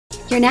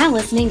You're now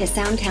listening to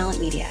Sound Talent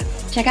Media.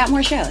 Check out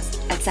more shows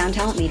at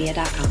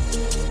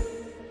soundtalentmedia.com.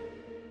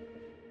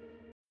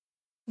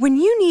 When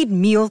you need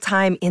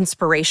mealtime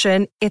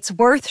inspiration, it's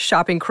worth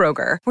shopping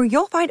Kroger, where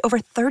you'll find over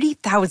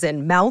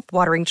 30,000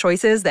 mouth-watering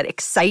choices that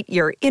excite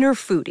your inner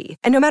foodie.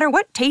 And no matter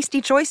what tasty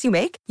choice you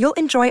make, you'll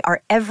enjoy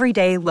our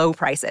everyday low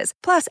prices,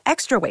 plus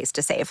extra ways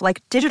to save,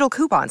 like digital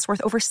coupons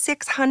worth over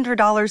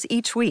 $600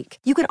 each week.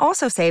 You can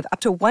also save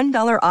up to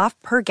 $1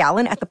 off per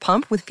gallon at the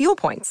pump with fuel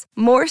points.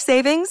 More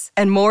savings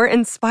and more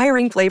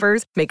inspiring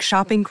flavors make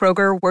shopping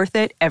Kroger worth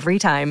it every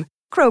time.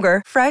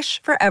 Kroger,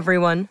 fresh for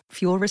everyone.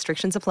 Fuel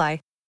restrictions apply.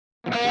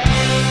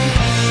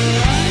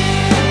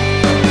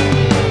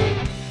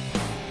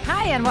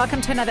 Hi, and welcome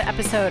to another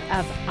episode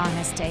of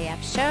Honest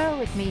AF Show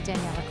with me,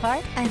 Daniela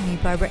Clark. And me,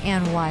 Barbara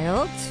Ann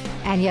Wild.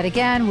 And yet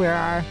again, we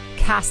are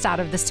cast out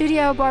of the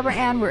studio, Barbara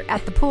Ann. We're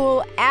at the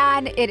pool,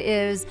 and it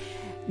is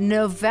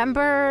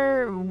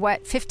November,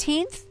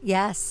 15th?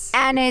 Yes.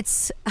 And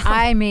it's,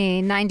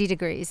 90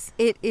 degrees.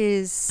 It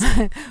is,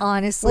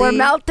 honestly. We're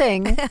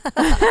melting.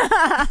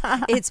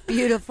 It's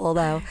beautiful,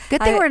 though.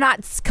 Good thing we're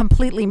not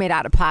completely made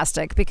out of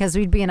plastic, because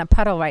we'd be in a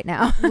puddle right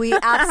now. We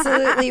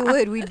absolutely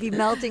would. We'd be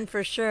melting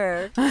for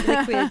sure.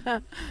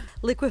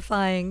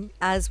 Liquefying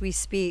as we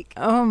speak.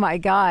 Oh, my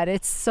God.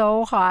 It's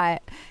so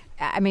hot.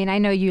 I mean, I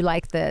know you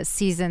like the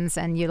seasons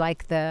and you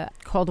like the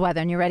cold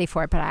weather and you're ready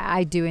for it, but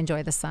I do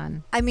enjoy the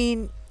sun. I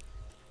mean,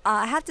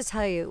 I have to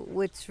tell you,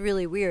 what's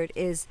really weird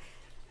is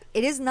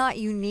it is not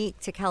unique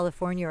to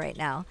California right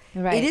now.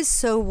 Right. It is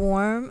so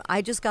warm.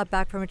 I just got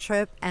back from a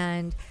trip,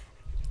 and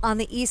on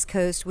the East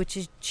Coast, which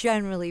is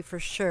generally for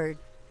sure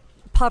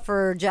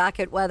puffer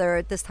jacket weather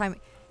at this time,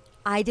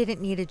 I didn't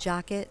need a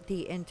jacket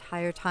the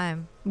entire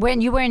time. When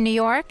you were in New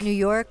York? New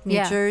York, New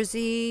Yeah.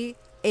 Jersey,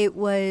 it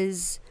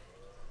was...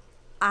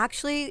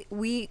 Actually,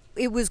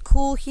 it was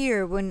cool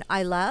here when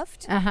I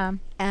left,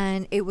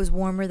 and it was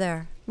warmer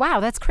there. Wow,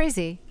 that's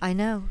crazy. I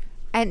know.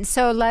 And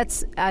so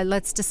let's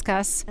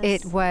discuss.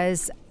 Yes. It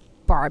was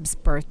Barb's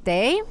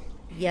birthday.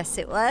 Yes,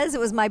 it was. It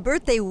was my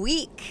birthday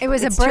week. It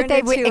was It's a birthday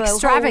turned into a whole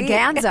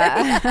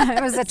extravaganza.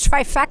 It was a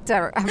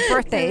trifecta of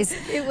birthdays.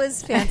 It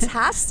was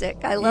fantastic.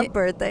 I love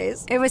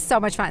birthdays. It was so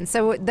much fun.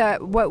 So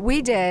what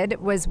we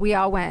did was we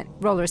all went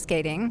roller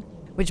skating,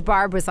 which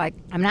Barb was like,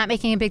 I'm not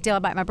making a big deal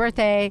about my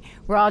birthday.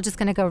 We're all just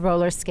going to go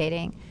roller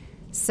skating.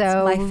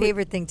 So It's my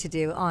favorite thing to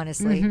do,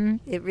 honestly.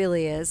 It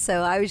really is.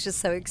 So I was just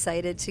so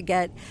excited to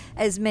get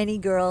as many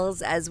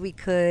girls as we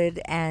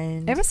could.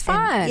 And it was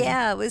fun.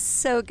 Yeah, it was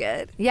so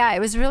good. Yeah, it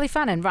was really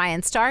fun. And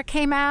Ryan Starr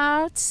came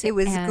out. It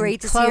was and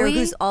great to see her,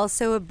 who's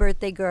also a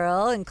birthday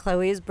girl, and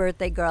Chloe's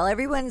birthday girl.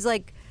 Everyone's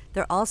like,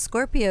 they're all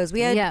Scorpios.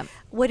 We had,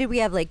 what did we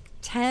have, like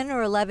 10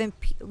 or 11,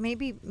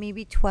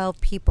 maybe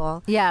 12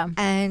 people. Yeah.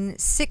 And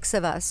 6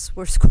 of us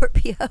were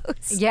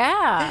Scorpios.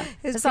 Yeah.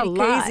 It was It's a pretty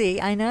lot. crazy.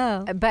 I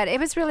know. But it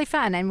was really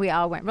fun. And we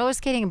all went roller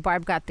skating, and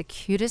Barb got the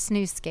cutest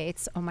new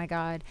skates. Oh, my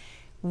God.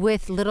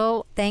 With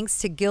little... Thanks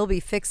to Gilby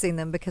fixing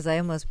them, because I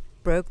almost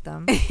broke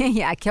them.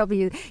 Yeah,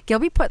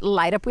 Gilby put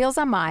light up wheels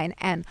on mine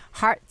and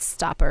heart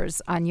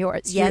stoppers on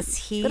yours.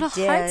 Yes, he little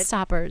did. heart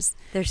stoppers.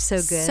 They're so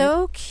good.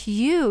 So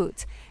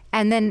cute.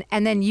 And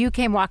then you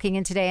came walking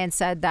in today and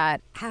said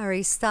that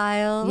Harry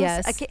Styles.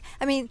 Yes.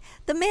 I mean,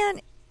 the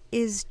man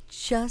is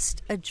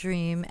just a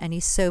dream, and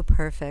he's so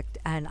perfect,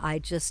 and I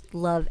just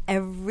love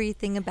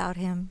everything about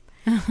him.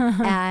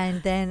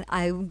 And then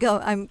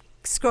I'm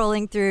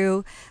scrolling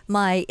through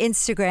my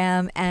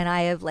Instagram, and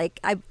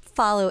I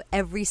follow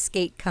every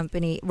skate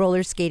company,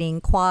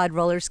 quad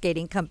roller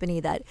skating company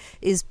that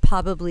is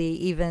probably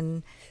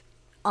even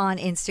on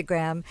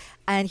Instagram,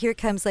 and here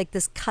comes like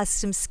this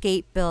custom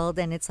skate build,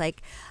 and it's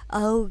like,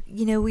 oh,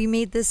 we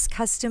made this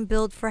custom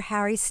build for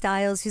Harry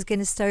Styles, who's going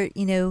to start,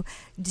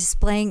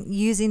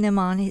 using them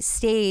on his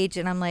stage.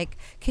 And I'm like,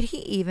 could he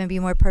even be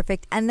more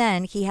perfect? And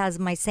then he has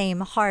my same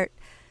heart.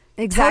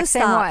 exact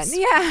same one.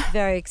 Yeah.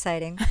 Very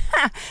exciting.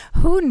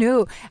 Who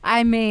knew?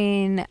 I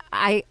mean,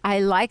 I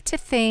like to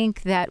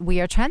think that we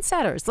are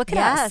trendsetters. Look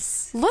at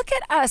us. Look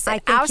at us I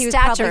at think our he was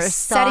stature, probably setting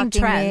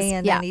stalking trends. me,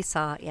 and then he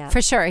saw it. Yeah,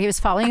 for sure. He was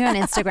following you on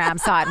Instagram,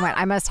 saw it, and went,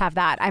 I must have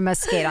that. I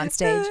must skate on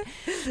stage.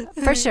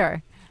 For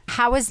sure.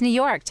 How was New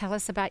York? Tell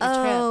us about your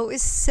trip. Oh, it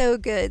was so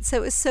good. So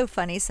it was so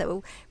funny.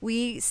 So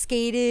we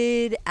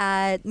skated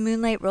at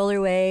Moonlight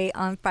Rollerway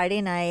on Friday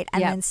night.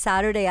 And then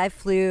Saturday I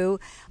flew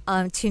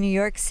to New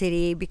York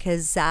City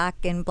because Zach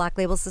and Black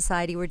Label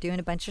Society were doing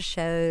a bunch of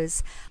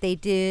shows. They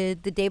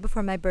did, the day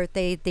before my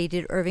birthday, they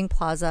did Irving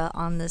Plaza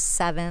on the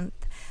 7th.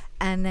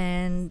 And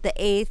then the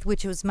 8th,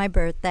 which was my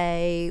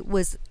birthday,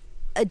 was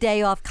a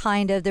day off,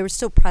 kind of. There was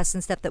still press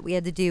and stuff that we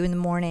had to do in the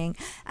morning.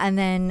 And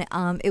then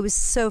it was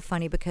so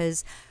funny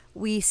because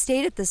we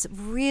stayed at this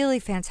really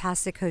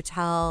fantastic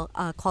hotel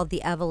called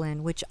the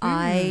Evelyn, which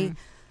I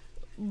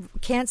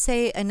can't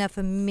say enough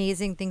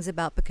amazing things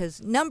about,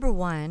 because number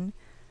one,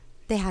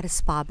 they had a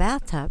spa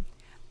bathtub.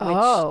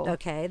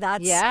 Okay,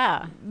 that's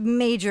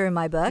major in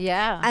my book.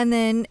 Yeah. And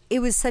then it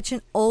was such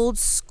an old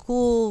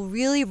school,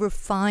 really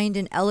refined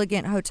and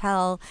elegant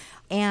hotel.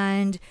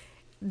 And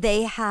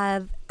they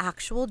have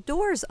actual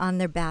doors on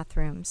their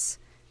bathrooms.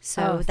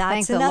 So Oh, that's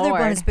thank the another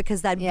Lord. bonus,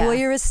 because that Yeah.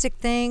 voyeuristic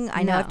thing,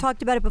 I know No. I've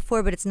talked about it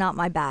before, but it's not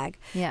my bag.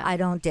 Yeah. I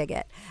don't dig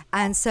it.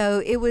 And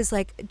so it was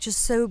like just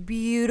so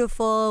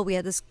beautiful. We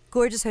had this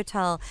gorgeous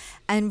hotel,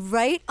 and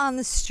right on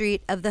the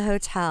street of the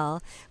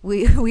hotel,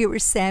 we were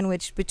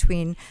sandwiched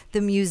between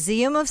the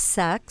Museum of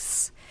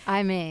Sex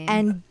I mean,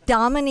 and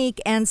Dominique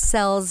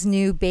Ansell's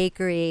new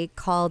bakery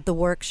called The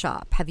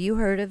Workshop. Have you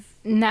heard of?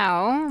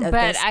 no, of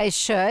but this? I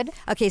should.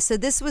 Okay, so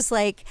this was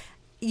like,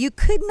 you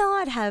could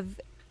not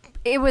have.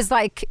 It was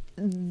like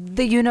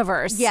the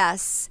universe.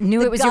 Yes.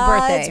 Knew The it was your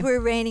gods birthday. were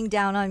raining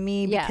down on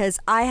me Yeah. because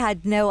I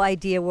had no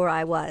idea where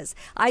I was.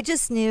 I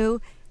just knew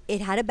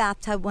it had a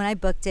bathtub when I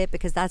booked it,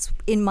 because that's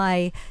in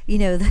my,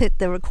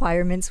 the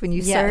requirements when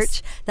you Yes.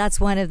 search. That's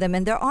one of them.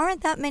 And there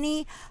aren't that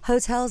many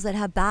hotels that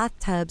have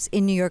bathtubs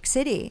in New York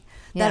City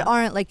that Yeah.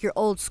 aren't like your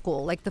old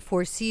school, like the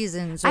Four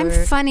Seasons. I'm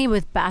or, funny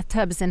with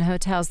bathtubs in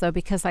hotels though,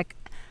 because like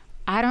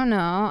I don't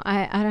know.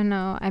 I don't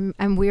know.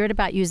 I'm weird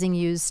about using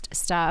used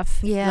stuff.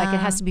 Yeah. Like it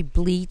has to be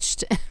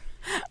bleached.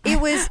 It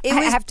was.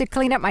 I have to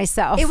clean up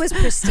myself. It was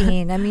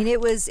pristine. I mean,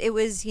 it was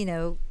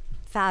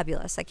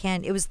fabulous.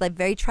 It was like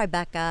very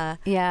Tribeca.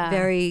 Yeah.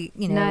 Very,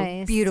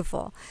 Nice.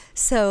 beautiful.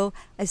 So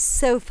it's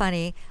so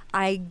funny.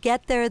 I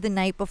get there the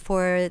night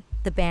before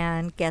the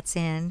band gets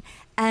in,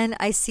 and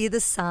I see the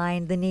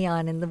sign, the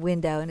neon in the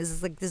window, and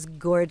it's like this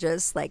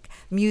gorgeous like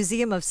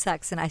Museum of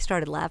Sex, and I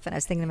started laughing. I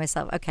was thinking to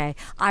myself, okay,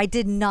 I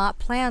did not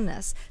plan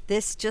this.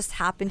 This just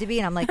happened to be,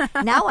 and I'm like,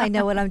 now I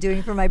know what I'm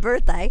doing for my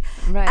birthday.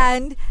 Right.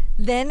 And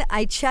then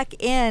I check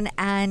in,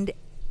 and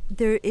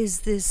there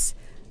is this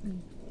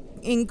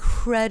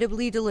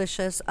incredibly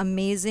delicious,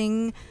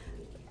 amazing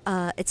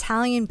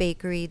Italian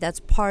bakery that's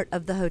part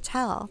of the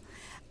hotel.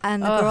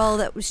 And the girl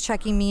that was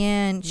checking me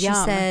in, she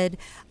Yum. said,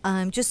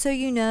 just so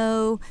you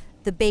know,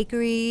 the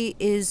bakery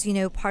is,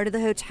 part of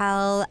the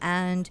hotel,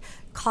 and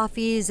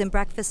coffees and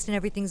breakfast and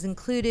everything's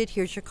included.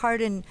 Here's your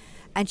card. And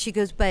she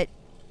goes,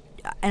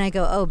 and I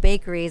go, oh,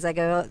 bakeries. I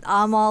go,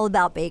 I'm all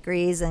about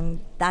bakeries,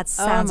 and that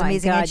sounds my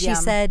amazing. God, And she yum.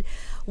 said,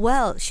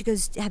 well, she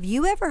goes, have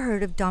you ever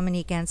heard of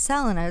Dominique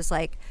Ansel? And I was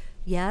like,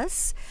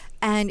 yes.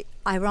 And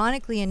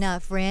ironically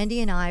enough, Randy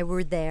and I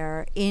were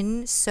there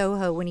in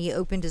Soho when he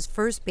opened his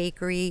first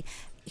bakery.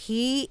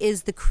 He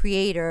is the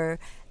creator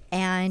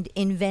and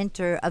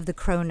inventor of the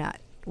cronut,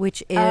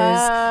 which is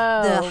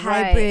the right.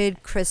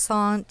 hybrid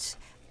croissant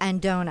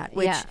and donut,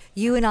 which Yeah.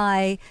 you and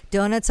I,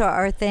 donuts are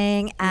our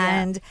thing.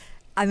 And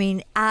I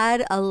mean,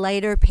 add a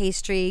lighter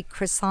pastry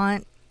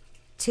croissant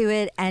to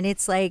it, and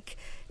it's like,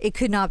 it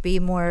could not be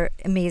more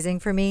amazing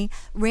for me.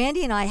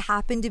 Randy and I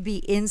happened to be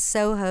in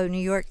Soho, New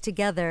York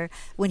together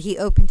when he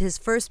opened his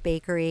first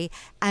bakery,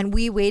 and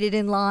we waited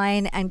in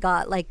line and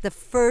got like the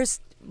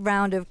first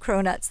round of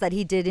cronuts that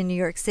he did in New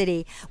York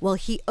City. Well,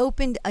 he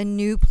opened a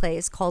new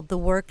place called The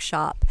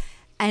Workshop,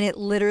 and it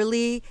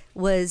literally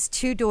was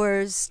 2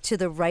 doors to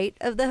the right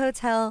of the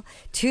hotel,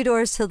 2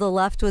 doors to the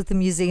left was the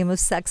Museum of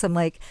Sex. I'm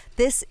like,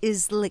 this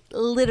is like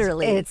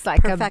literally It's like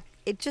a perfect.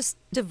 It just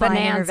divine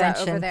bonanza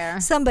intervention. over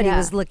there. Somebody Yeah.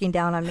 was looking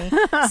down on me.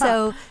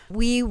 So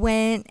we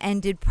went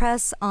and did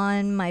press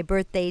on my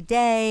birthday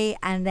day,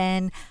 and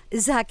then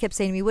Zach kept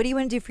saying to me, what do you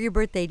want to do for your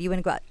birthday? Do you want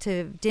to go out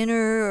to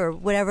dinner or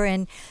whatever?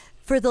 And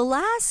for the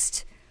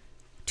last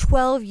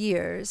 12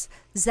 years,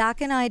 Zach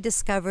and I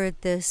discovered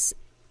this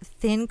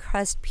thin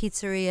crust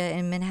pizzeria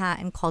in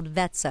Manhattan called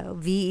Vezzo,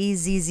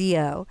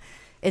 Vezzo.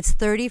 It's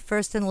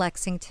 31st and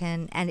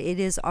Lexington, and it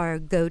is our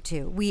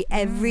go-to. We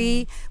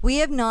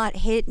have not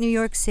hit New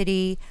York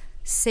City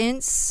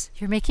since,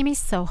 You're making me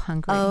so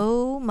hungry.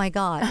 oh my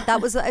God.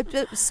 That was it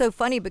was so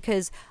funny,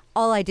 because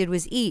all I did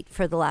was eat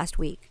for the last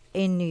week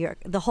in New York.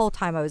 The whole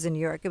time I was in New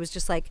York, it was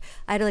just like,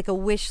 I had like a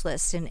wish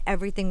list, and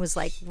everything was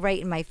like right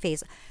in my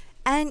face.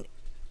 And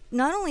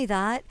not only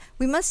that,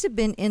 we must have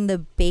been in the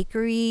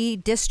bakery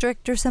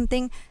district or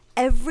something.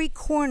 Every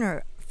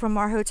corner from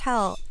our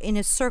hotel in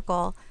a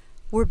circle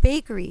were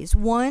bakeries,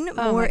 one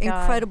Oh more my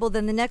God. incredible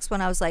than the next one.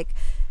 I was like,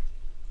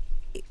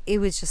 it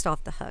was just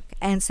off the hook.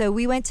 And so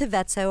we went to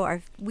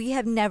Vezzo. We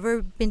have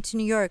never been to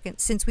New York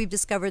since we've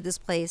discovered this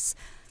place.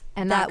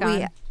 And not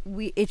gone.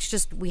 It's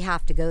just, we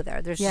have to go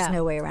there. There's Yeah. just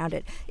no way around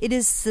it. It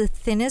is the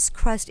thinnest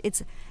crust.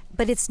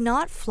 But it's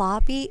not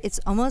floppy. It's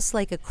almost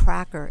like a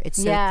cracker. It's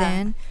so Yeah.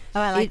 thin. Oh,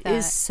 I like It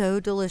is that. so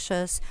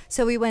delicious.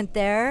 So we went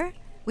there.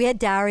 We had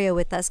Dario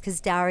with us because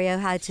Dario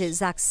had to,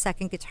 Zach's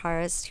second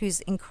guitarist,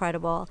 who's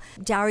incredible.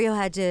 Dario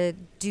had to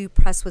do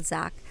press with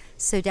Zach.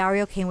 So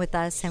Dario came with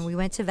us, and we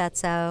went to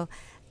Vezzo.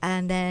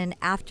 And then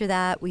after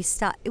that, we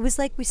stopped. It was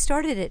like we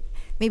started at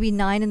maybe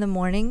 9 in the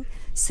morning.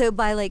 So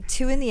by like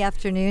 2 in the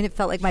afternoon, it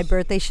felt like my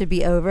birthday should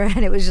be over,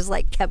 and it was just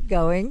like kept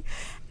going.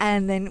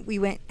 And then we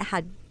went,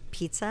 had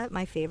pizza at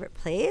my favorite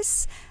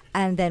place.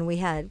 And then we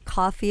had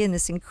coffee in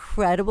this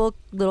incredible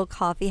little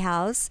coffee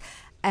house.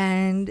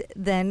 And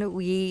then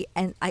he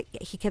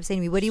kept saying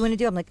to me, what do you want to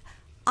do? I'm like,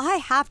 I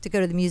have to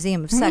go to the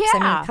Museum of Sex. I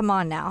Yeah. mean, come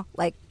on now.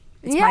 Like,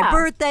 It's my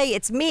birthday.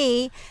 It's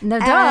me. No,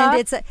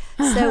 and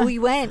so we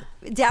went.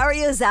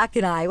 Dario, Zach,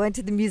 and I went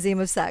to the Museum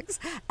of Sex,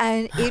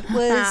 and it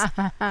was.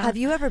 Have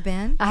you ever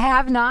been? I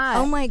have not.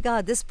 Oh my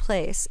God, this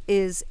place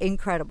is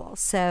incredible.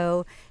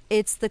 So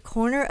it's the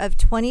corner of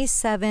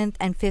 27th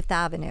and 5th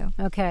Avenue.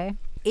 Okay.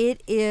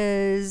 It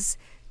is.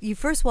 You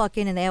first walk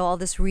in, and they have all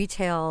this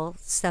retail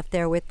stuff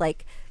there with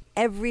like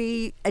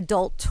every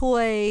adult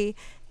toy,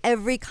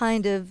 every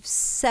kind of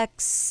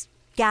sex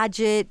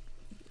gadget.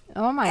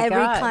 Oh my God.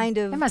 Every kind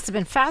of. It must have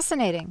been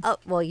fascinating. Oh,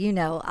 well,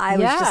 I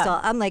was just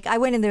I'm like, I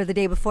went in there the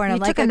day before and You I'm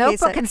like, took a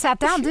notebook so, and sat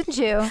down, didn't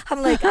you?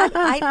 I'm like,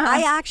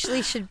 I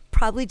actually should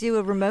probably do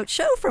a remote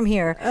show from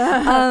here.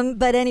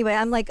 But anyway,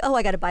 I'm like,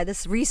 I got to buy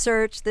this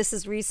research. This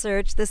is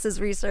research. This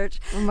is research.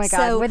 Oh my God.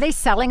 So, were they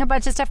selling a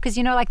bunch of stuff? Because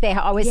like they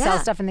always sell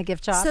stuff in the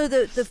gift shop. So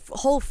the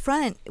whole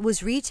front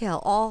was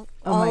retail, all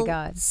my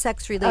God.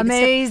 sex related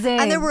Amazing.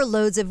 stuff. And there were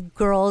loads of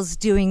girls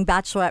doing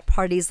bachelorette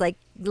parties, like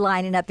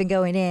lining up and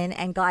going in,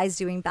 and guys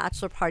doing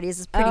bachelor parties.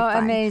 It's pretty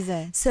fun.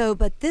 Amazing. So,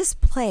 but this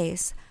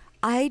place,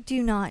 I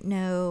do not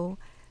know.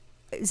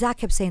 Zach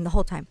kept saying the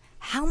whole time,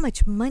 how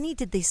much money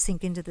did they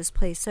sink into this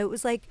place? So it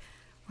was like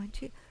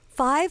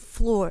 5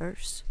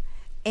 floors,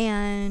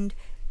 and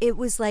it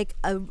was like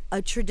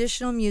a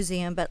traditional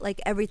museum, but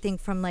like everything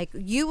from like,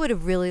 you would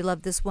have really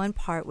loved this one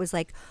part was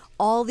like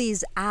all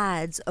these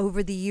ads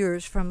over the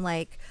years from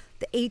like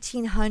the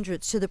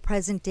 1800s to the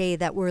present day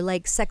that were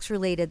like sex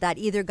related, that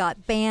either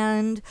got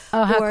banned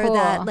or cool.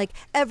 that like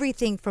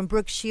everything from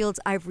Brooke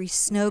Shields' Ivory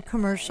Snow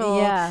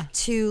commercial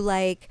to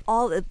like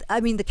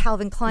the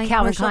Calvin Klein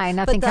commercial.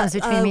 Nothing comes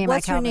between me and my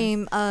what's her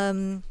Calvin.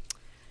 name?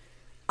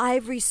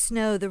 Ivory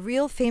Snow, the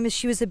real famous,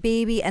 she was a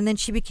baby and then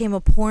she became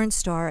a porn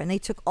star, and they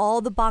took all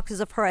the boxes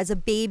of her as a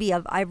baby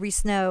of Ivory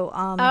Snow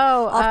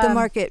off the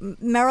market.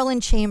 Marilyn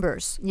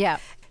Chambers. Yeah.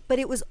 But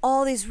it was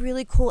all these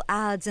really cool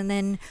ads, and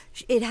then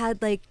it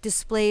had like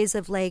displays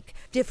of like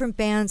different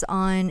bands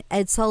on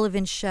Ed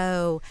Sullivan's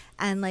show,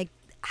 and like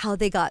how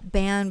they got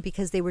banned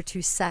because they were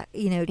too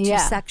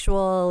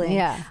sexual,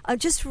 and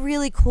just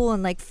really cool,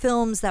 and like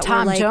films that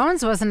Tom were like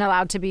Jones wasn't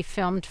allowed to be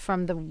filmed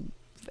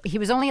he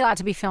was only allowed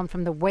to be filmed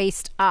from the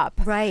waist up.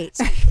 Right.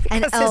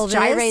 And Elvis. His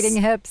gyrating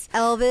hips.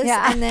 Elvis.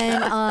 Yeah. And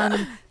then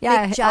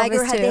Mick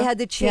Jagger, they had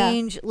to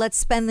change Let's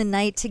Spend the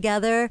Night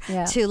Together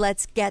to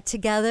Let's Get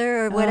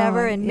Together or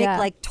whatever. And Mick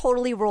like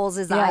totally rolls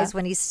his eyes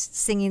when he's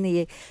singing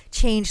the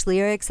changed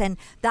lyrics. And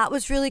that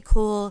was really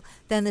cool.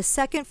 Then the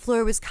second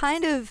floor was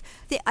kind of,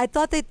 I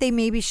thought that they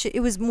maybe it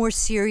was more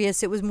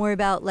serious. It was more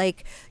about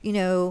like,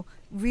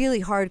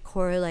 really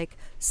hardcore, like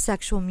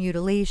sexual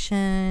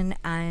mutilation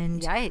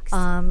and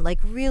like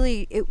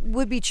really it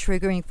would be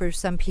triggering for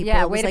some people.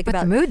 Yeah, it was way to like put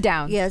the mood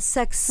down. Yeah,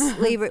 sex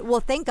slavery.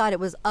 Well, thank God it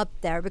was up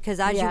there, because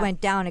as you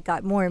went down it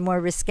got more and more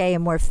risque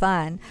and more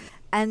fun.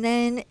 And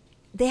then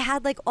they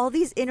had like all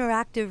these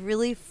interactive,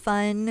 really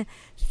fun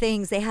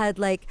things. They had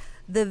like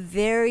the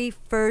very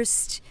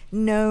first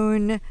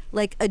known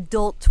like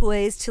adult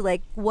toys to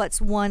like what's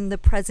won the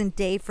present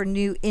day for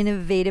new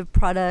innovative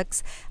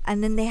products.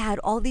 And then they had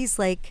all these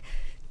like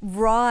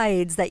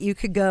rides that you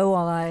could go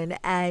on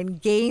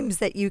and games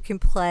that you can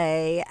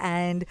play,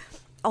 and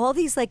all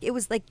these like, it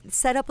was like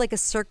set up like a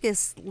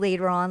circus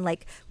later on,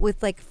 like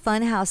with like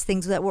funhouse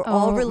things that were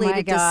all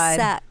related to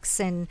sex,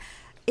 and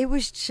it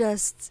was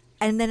just.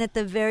 And then at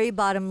the very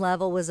bottom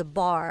level was a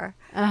bar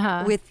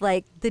with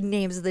like the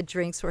names of the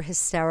drinks were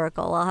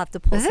hysterical. I'll have to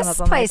pull some up on my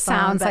phone. This place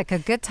sounds like a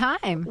good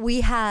time. We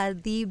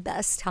had the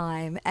best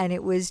time, and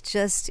it was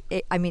just,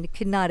 it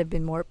could not have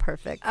been more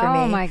perfect for me.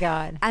 Oh my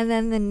God. And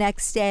then the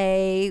next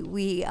day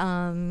we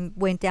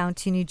went down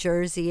to New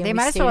Jersey. And they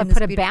might as well have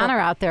put a banner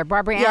out there.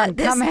 Barbara Ann,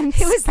 come and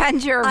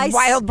spend your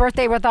wild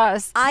birthday with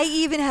us. I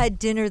even had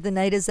dinner the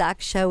night of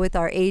Zach's show with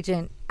our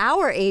agent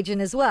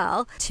as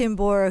well, Tim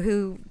Bora,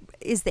 who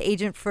is the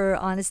agent for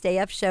Honest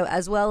AF show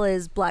as well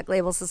as Black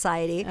Label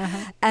Society.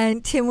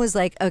 And Tim was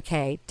like,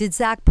 okay, did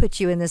Zach put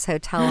you in this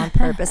hotel on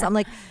purpose? I'm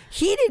like,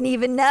 he didn't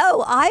even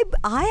know. I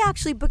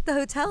actually booked the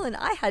hotel and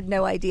I had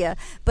no idea.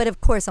 But of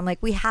course, I'm like,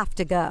 we have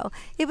to go.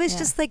 It was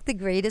just like the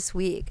greatest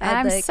week.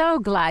 I'm so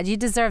glad. You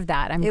deserve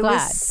that. I'm glad. It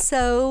was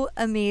so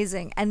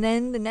amazing. And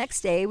then the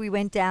next day we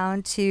went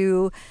down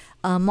to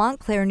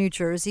Montclair, New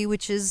Jersey,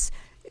 which is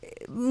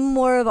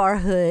more of our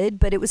hood,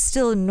 but it was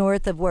still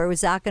north of where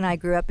Zach and I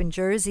grew up in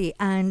Jersey.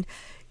 And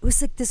it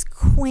was like this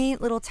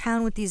quaint little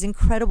town with these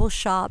incredible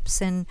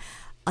shops and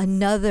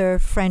another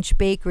French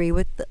bakery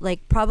with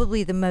like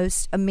probably the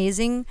most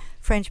amazing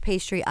French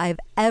pastry I've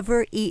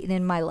ever eaten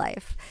in my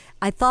life.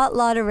 I thought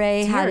La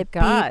Durée had it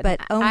beat,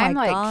 but my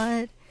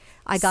God.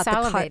 I got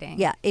salivating. the cart.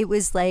 Yeah, it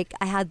was like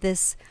I had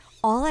this,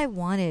 all I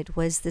wanted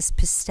was this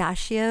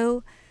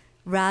pistachio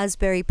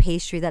raspberry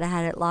pastry that I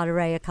had at La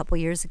Durée a couple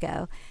years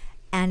ago.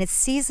 And it's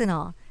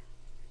seasonal.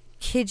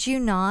 Kid you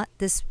not,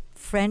 this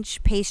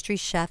French pastry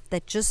chef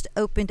that just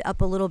opened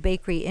up a little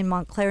bakery in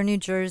Montclair, New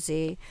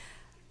Jersey,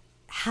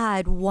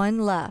 had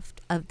one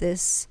left of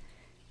this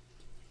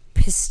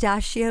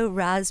pistachio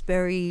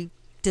raspberry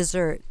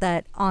dessert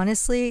that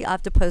honestly, I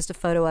have to post a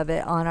photo of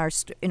it on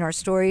in our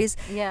stories.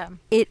 Yeah.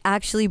 It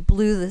actually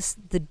blew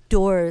the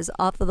doors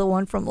off of the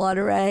one from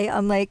Lauderay.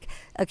 I'm like,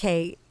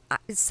 okay,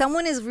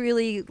 someone is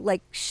really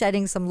like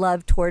shedding some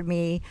love toward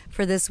me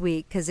for this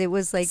week, because it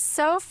was like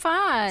so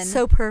fun,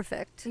 so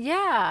perfect.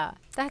 Yeah,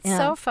 that's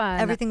so fun.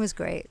 Everything was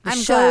great. The I'm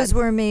shows glad.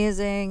 were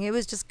amazing. It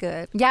was just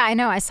good. Yeah, I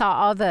know. I saw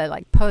all the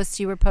like posts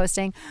you were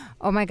posting.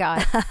 Oh my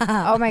god.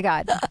 Oh my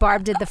god.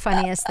 Barb did the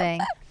funniest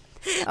thing.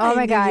 Oh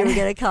my god. You were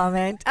gonna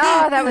comment.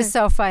 Oh, that was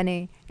so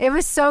funny. It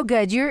was so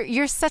good.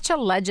 You're such a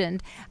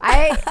legend.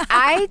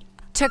 I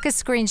took a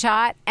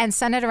screenshot and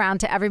sent it around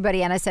to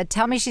everybody, and I said,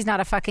 tell me she's not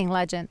a fucking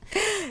legend.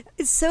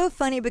 It's so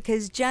funny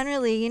because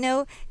generally, you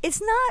know, it's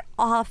not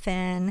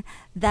often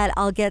that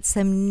I'll get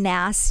some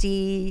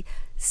nasty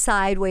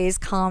sideways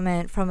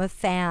comment from a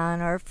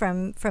fan or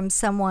from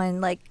someone,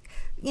 like,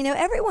 you know,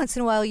 every once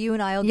in a while you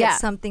and I will get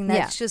something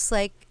that's just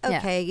like,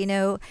 okay, you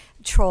know,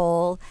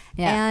 troll.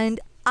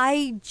 And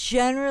I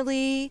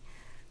generally,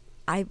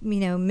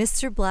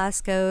 Mr.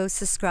 Blasco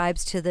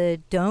subscribes to the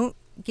don't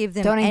give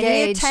them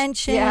any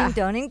attention,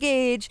 don't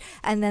engage,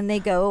 and then they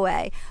go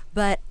away.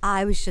 But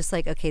I was just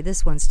like, okay,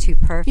 this one's too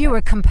perfect. You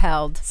were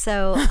compelled.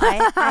 So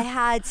I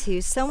had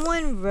to.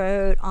 Someone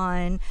wrote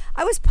on,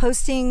 I was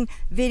posting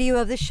video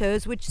of the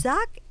shows, which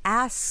Zach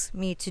asked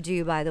me to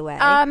do, by the way.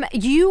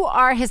 You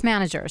are his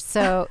manager,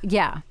 so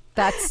yeah.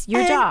 That's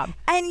your job.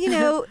 And, you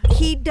know,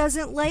 he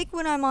doesn't like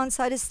when I'm on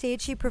side of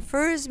stage. He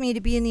prefers me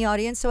to be in the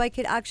audience so I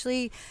could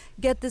actually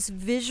get this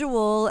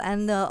visual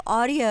and the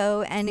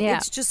audio. And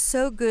it's just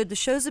so good. The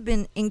shows have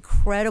been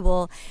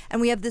incredible.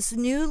 And we have this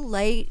new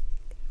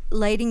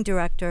lighting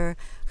director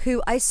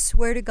who, I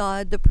swear to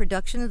God, the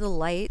production of the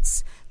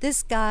lights,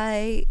 this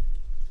guy,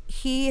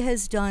 he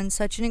has done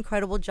such an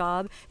incredible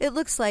job. It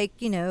looks like,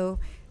 you know,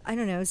 I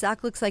don't know,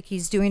 Zach looks like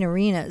he's doing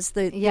arenas.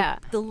 The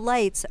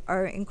lights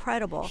are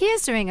incredible. He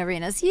is doing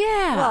arenas.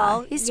 Yeah.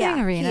 Well, he's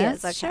doing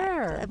arenas. He is, okay.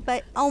 Sure.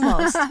 But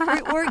almost.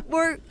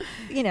 we're,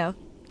 you know,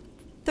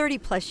 30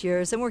 plus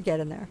years and we're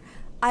getting there.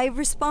 I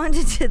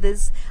responded to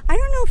this. I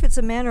don't know if it's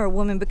a man or a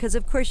woman, because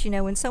of course, you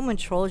know, when someone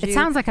trolls you. It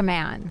sounds like a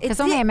man, because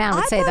only a man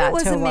would say that to a woman.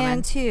 I thought it was a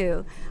man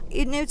too.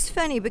 It's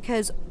funny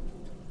because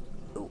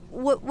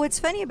what's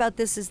funny about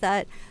this is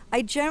that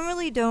I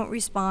generally don't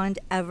respond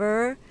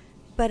ever.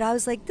 But I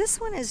was like, this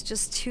one is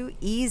just too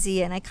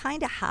easy, and I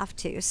kind of have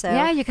to. So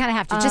yeah, you kind of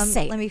have to. Just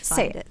say it. Let me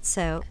find it.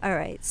 So, all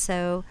right.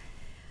 So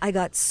I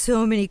got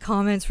so many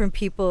comments from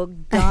people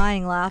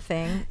dying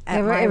laughing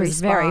at my response. It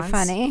was very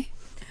funny.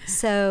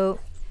 So,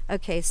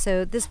 okay.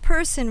 So this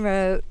person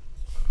wrote,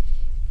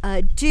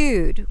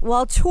 dude,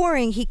 while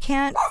touring, he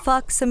can't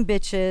fuck some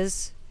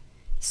bitches.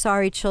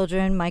 Sorry,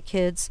 children, my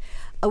kids,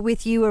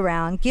 with you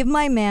around. Give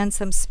my man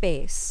some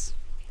space.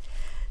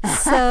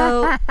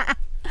 So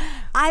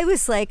I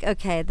was like,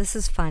 okay, this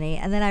is funny.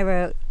 And then I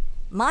wrote,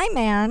 my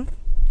man.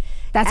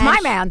 That's my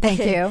man, thank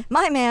you.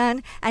 My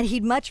man, and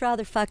he'd much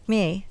rather fuck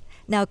me.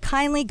 Now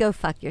kindly go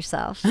fuck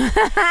yourself.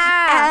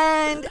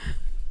 And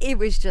it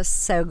was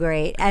just so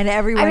great. And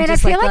everyone I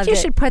feel like you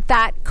should put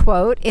that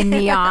quote in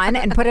neon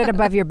and put it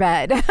above your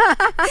bed.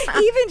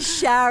 Even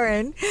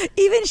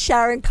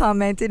Sharon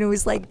commented and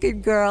was like,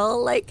 good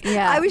girl. Like,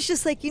 I was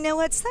just like, you know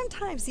what?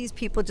 Sometimes these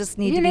people just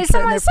need to be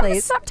put in their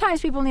place.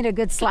 Sometimes people need a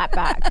good slap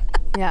back.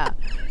 Yeah.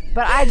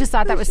 But I just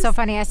thought that was so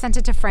funny. I sent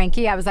it to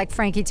Frankie. I was like,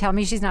 Frankie, tell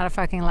me she's not a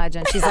fucking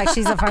legend. She's like,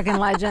 she's a fucking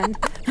legend.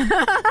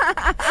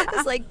 I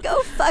was like,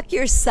 go fuck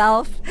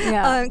yourself.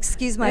 Yeah.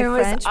 Excuse my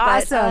French.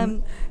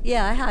 Awesome. But,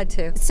 yeah, I had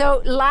to.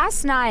 So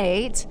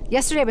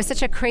yesterday was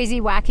such a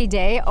crazy, wacky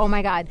day. Oh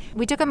my God.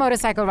 We took a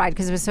motorcycle ride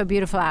because it was so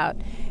beautiful out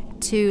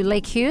to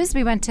Lake Hughes.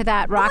 We went to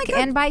that Rock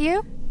Inn by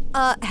you.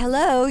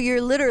 Hello,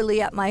 you're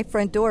literally at my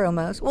front door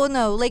almost. Well,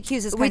 no, Lake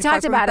Hughes is kind of far. We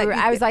talked about it.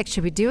 I was like,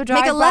 should we do a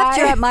drive-by? Make a left,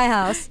 you're at my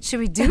house.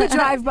 Should we do a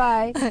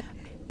drive-by?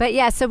 But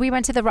yeah, so we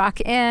went to the Rock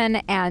Inn,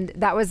 and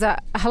that was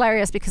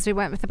hilarious because we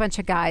went with a bunch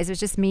of guys. It was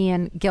just me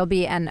and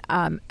Gilby and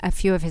a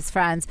few of his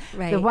friends.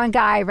 Right. The one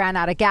guy ran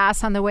out of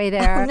gas on the way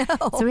there.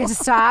 Oh, no. So we had to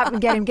stop and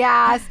get him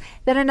gas.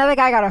 Then another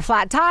guy got a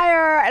flat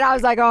tire, and I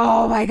was like,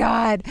 oh my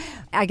God.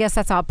 I guess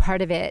that's all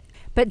part of it.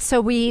 But so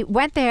we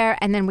went there,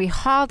 and then we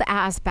hauled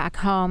ass back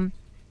home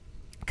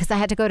because I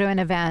had to go to an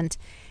event.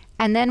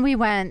 And then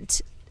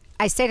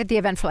I stayed at the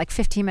event for like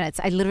 15 minutes.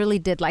 I literally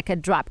did like a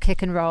drop,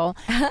 kick, and roll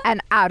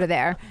and out of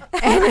there. I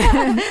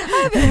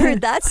haven't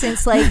heard that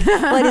since like,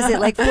 what is it,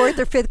 like 4th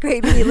or 5th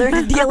grade when you learn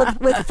to deal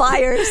with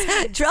fires.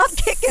 Drop,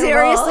 kick, and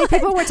roll. Seriously,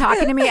 people were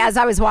talking to me as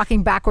I was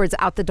walking backwards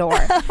out the door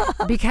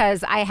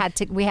because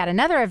we had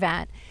another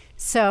event.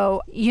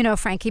 So, you know,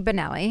 Frankie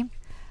Bonelli.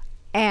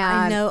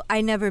 And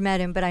I never met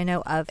him, but I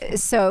know of him.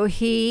 So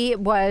he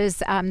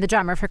was the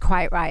drummer for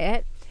Quiet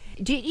Riot.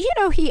 You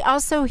know,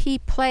 he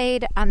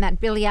played on that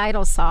Billy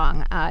Idol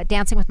song,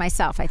 Dancing with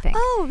Myself, I think.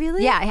 Oh,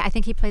 really? Yeah, I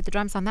think he played the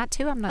drums on that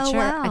too. I'm not sure.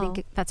 Wow. I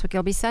think that's what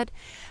Gilby said.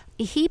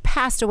 He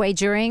passed away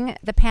during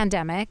the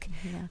pandemic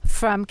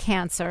from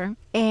cancer,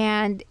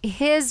 and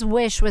his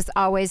wish was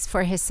always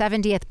for his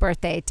 70th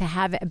birthday to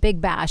have a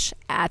big bash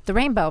at the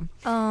Rainbow.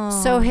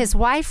 Oh. So his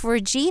wife,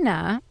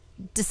 Regina,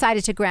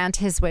 decided to grant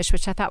his wish,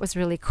 which I thought was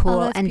really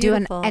cool, and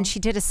and she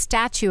did a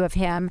statue of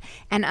him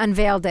and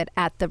unveiled it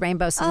at the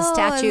Rainbow. So the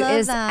statue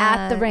is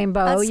at the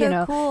Rainbow. That's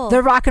so cool.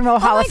 The Rock and Roll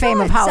Hall of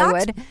Fame of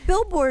Hollywood. Zach's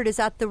billboard is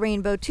at the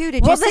Rainbow too.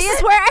 Did you see it? This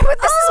is where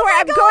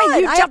I'm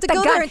going. You I have jumped to the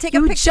go gun. there and take a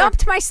you picture.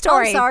 Jumped my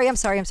story. Oh, I'm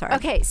sorry.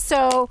 Okay,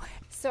 so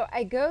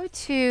I go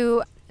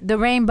to the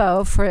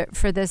Rainbow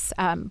for this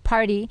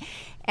party,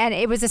 and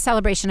it was a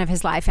celebration of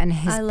his life and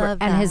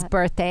his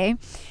birthday.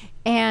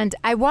 And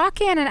I walk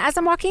in, and as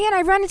I'm walking in,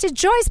 I run into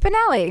Joyce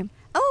Bonelli.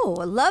 Oh,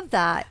 I love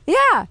that.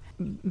 Yeah.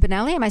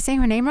 Bonelli, am I saying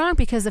her name wrong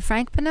because of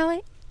Frank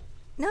Bonelli?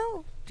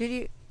 No. Did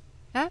you?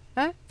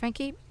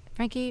 Frankie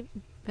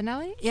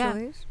Bonelli? Yeah.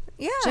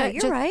 Yeah,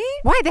 you're right.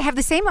 Why? They have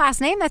the same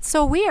last name? That's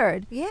so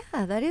weird. Yeah,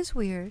 that is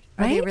weird.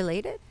 Are they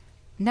related?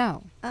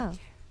 No. Oh.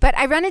 But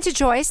I run into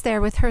Joyce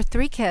there with her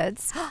 3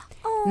 kids.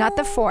 Not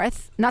the 4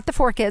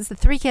 kids, the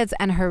 3 kids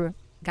and her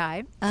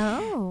guy.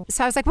 Oh.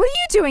 So I was like, what are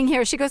you doing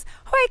here? She goes,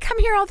 I come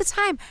here all the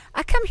time.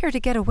 I come here to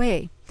get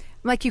away.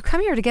 I'm like, you come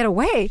here to get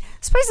away?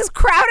 This place is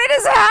crowded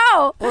as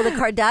hell. Well, the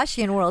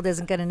Kardashian world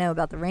isn't going to know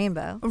about the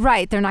Rainbow.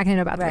 Right. They're not going to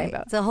know about the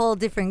Rainbow. It's a whole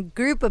different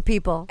group of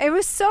people. It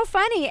was so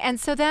funny. And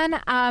so then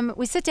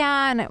we sit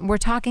down. We're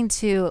talking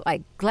to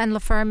like Glenn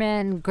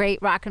LaFerman,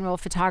 great rock and roll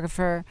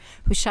photographer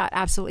who shot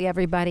absolutely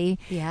everybody.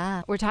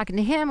 Yeah. We're talking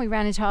to him. We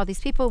ran into all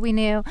these people we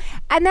knew.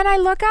 And then I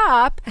look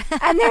up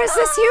and there's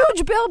this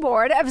huge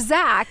billboard of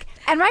Zach.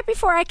 And right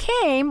before I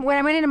came, when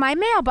I went into my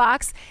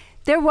mailbox,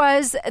 there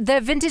was the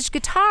vintage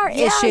guitar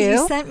issue. Yeah,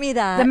 you sent me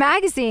that. The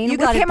magazine. You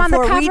got with it him on the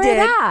before cover we of did.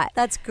 that.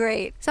 That's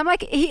great. So I'm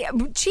like,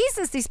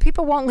 Jesus, these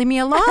people won't leave me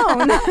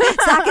alone.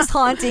 Zach is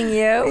haunting you.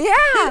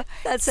 Yeah.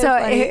 That's so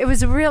funny. It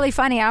was really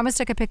funny. I almost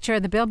took a picture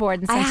of the billboard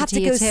and sent it to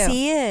you too. I have to go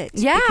see it.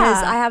 Yeah.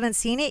 Because I haven't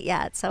seen it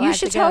yet. So you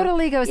should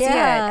totally go see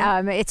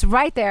it. It's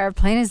right there,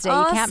 plain as day.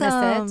 Awesome. You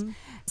can't miss it.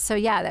 So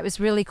yeah, that was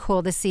really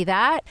cool to see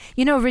that.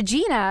 You know,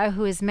 Regina,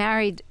 who was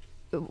married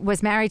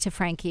to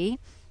Frankie.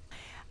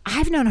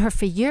 I've known her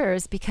for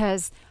years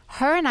because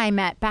her and I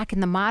met back in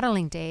the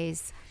modeling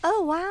days.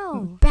 Oh,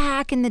 wow.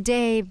 Back in the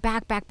day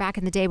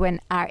when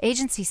our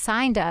agency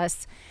signed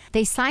us.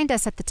 They signed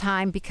us at the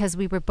time because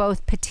we were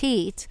both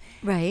petite.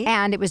 Right.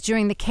 And it was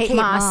during the Kate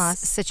Moss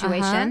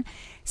situation.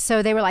 Uh-huh.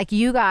 So they were like,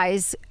 you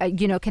guys,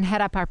 can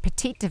head up our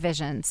petite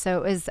division.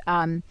 So it was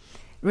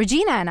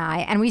Regina and I,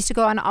 and we used to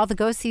go on all the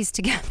go-sees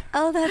together.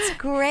 Oh, that's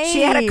great.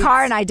 She had a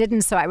car and I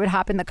didn't, so I would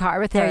hop in the car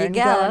with her and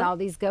go on all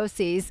these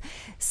go-sees.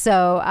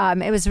 So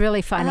it was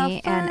really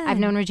funny. And I've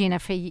known Regina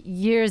for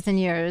years and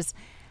years.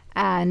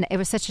 And it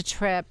was such a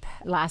trip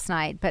last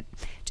night. But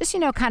just,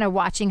 kind of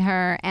watching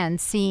her and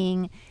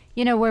seeing,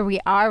 where we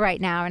are right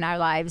now in our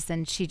lives.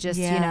 And she just,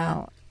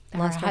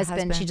 lost her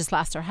husband. She just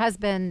lost her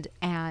husband,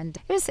 and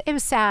it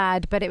was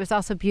sad, but it was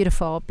also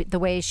beautiful the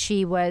way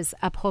she was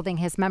upholding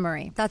his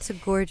memory. That's a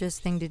gorgeous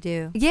thing to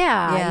do.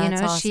 Yeah,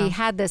 awesome. She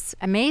had this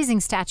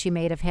amazing statue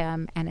made of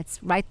him, and it's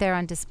right there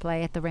on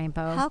display at the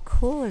Rainbow. How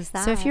cool is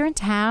that? So if you're in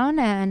town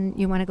and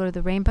you want to go to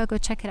the Rainbow, go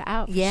check it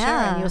out. Yeah, sure.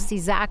 And you'll see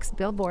Zach's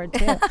billboard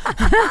too.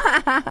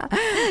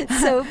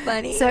 So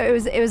funny. So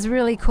it was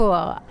really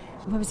cool.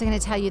 What was I going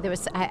to tell you?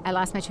 I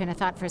lost my train of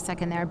thought for a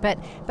second there, but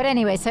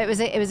anyway, so it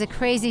was a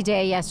crazy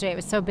day yesterday. It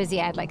was so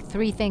busy. I had like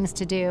 3 things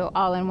to do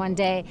all in one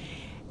day,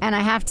 and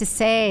I have to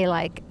say,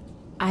 I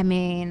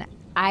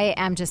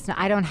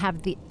don't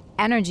have the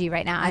energy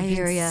right now. I've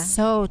been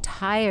so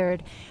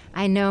tired.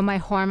 I know my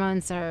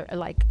hormones are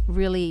like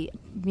really,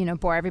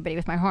 bore everybody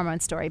with my hormone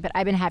story, but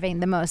I've been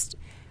having the most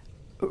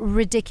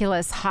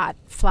ridiculous hot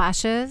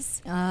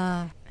flashes.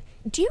 Do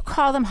you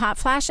call them hot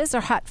flashes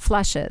or hot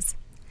flushes?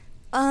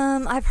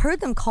 I've heard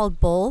them called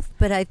both,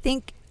 but I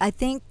think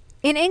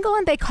in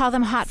England they call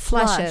them hot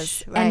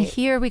flushes, right. And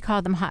here we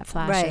call them hot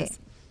flashes.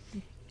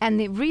 Right. And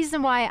the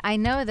reason why I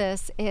know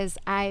this is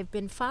I've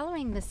been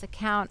following this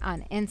account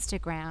on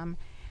Instagram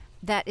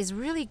that is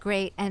really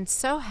great and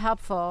so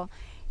helpful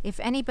if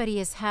anybody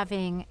is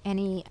having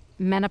any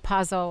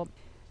menopausal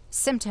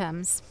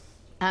symptoms.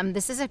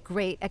 This is a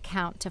great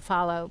account to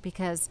follow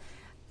because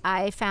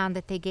I found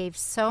that they gave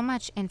so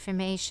much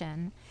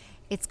information.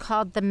 It's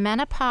called the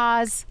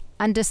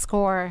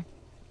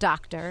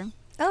Menopause_Doctor.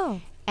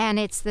 Oh. And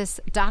it's this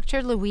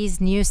Dr. Louise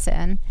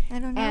Newson. I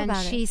don't know about it.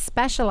 And she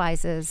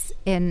specializes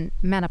in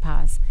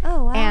menopause.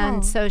 Oh, wow.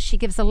 And so she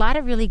gives a lot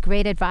of really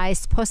great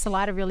advice, posts a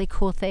lot of really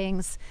cool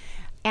things.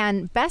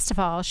 And best of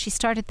all, she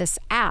started this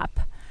app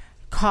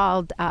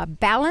called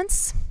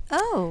Balance.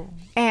 Oh.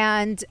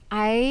 And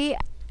I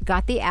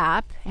got the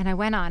app and I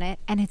went on it,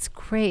 and it's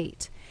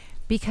great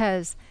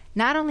because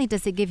not only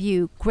does it give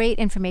you great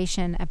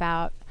information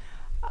about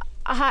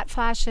hot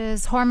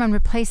flashes, hormone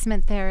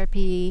replacement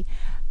therapy,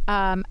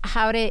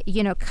 how to,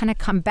 kind of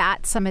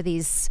combat some of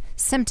these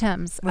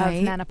symptoms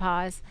of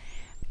menopause.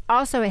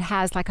 Also, it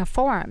has like a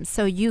forum,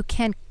 so you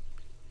can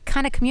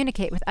kind of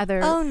communicate with other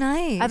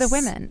nice.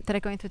 women that are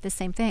going through the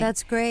same thing.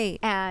 That's great.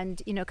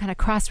 And, you know, kind of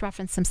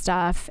cross-reference some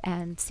stuff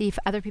and see if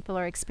other people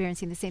are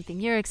experiencing the same thing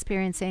you're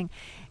experiencing.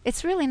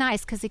 It's really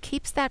nice because it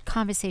keeps that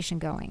conversation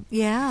going.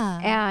 Yeah.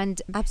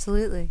 And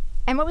absolutely.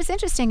 And what was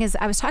interesting is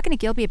I was talking to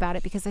Gilby about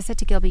it because I said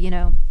to Gilby, you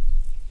know,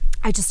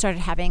 I just started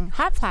having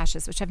hot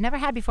flashes, which I've never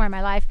had before in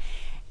my life.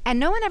 And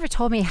no one ever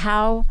told me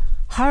how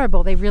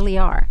horrible they really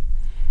are.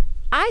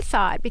 I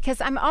thought, because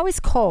I'm always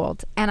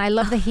cold and I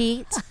love the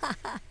heat,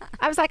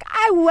 I was like,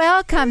 I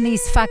welcome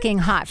these fucking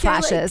hot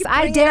flashes.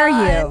 I dare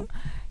you.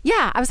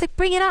 Yeah, I was like,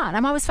 bring it on.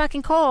 I'm always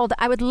fucking cold.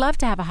 I would love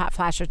to have a hot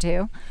flash or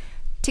two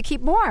to keep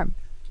warm.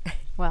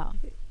 Well,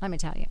 let me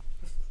tell you.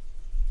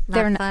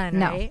 They're not fun,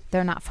 right? No,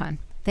 they're not fun.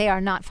 They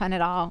are not fun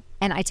at all.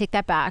 And I take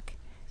that back.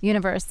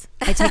 Universe,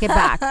 I take it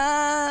back.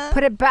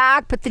 Put it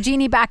back. Put the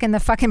genie back in the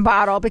fucking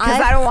bottle because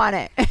I don't want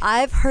it.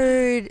 I've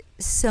heard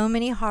so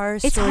many horror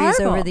stories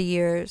over the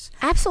years.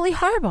 Absolutely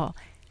horrible.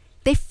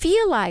 They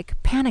feel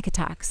like panic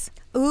attacks.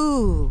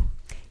 Ooh.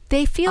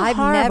 They feel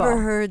horrible. I've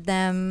never heard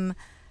them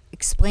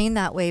explained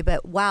that way,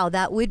 but wow,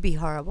 that would be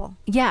horrible.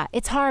 Yeah,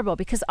 it's horrible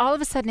because all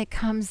of a sudden it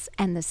comes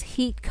and this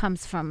heat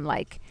comes from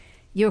like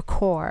your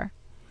core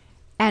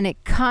and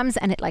it comes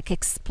and it like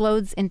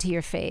explodes into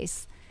your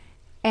face.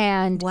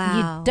 And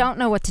you don't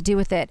know what to do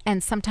with it.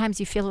 And sometimes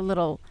you feel a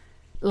little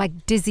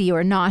like dizzy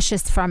or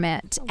nauseous from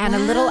it and a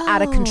little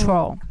out of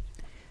control.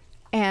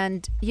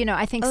 And, you know,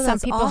 I think some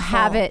people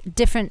have it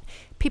different.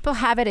 People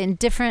have it in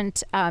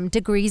different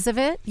degrees of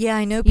it. Yeah,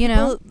 I know people, you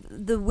know?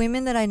 The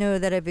women that I know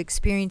that have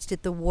experienced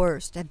it the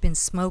worst have been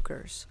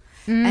smokers.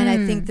 And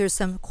I think there's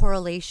some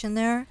correlation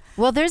there.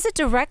 Well, there's a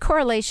direct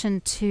correlation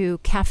to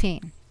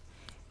caffeine.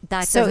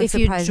 That so doesn't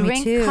surprise me too. So if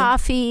you drink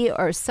coffee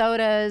or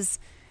sodas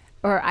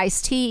or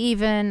iced tea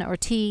even, or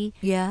tea.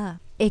 Yeah.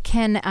 It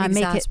can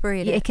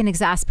exasperate it. It can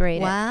exasperate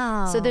it.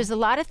 Wow. So there's a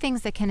lot of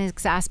things that can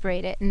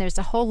exasperate it. And there's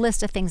a whole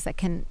list of things that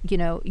can, you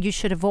know, you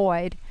should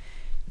avoid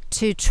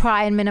to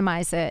try and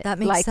minimize it. That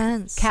makes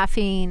sense. Like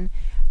caffeine,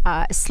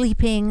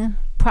 sleeping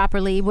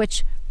properly,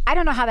 which I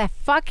don't know how the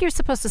fuck you're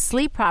supposed to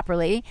sleep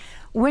properly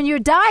when you're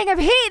dying of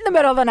heat in the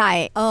middle of the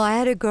night. Oh, I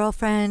had a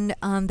girlfriend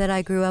that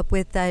I grew up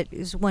with that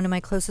is one of my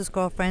closest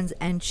girlfriends,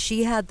 and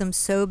she had them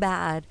so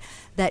bad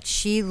that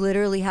she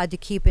literally had to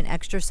keep an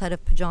extra set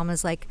of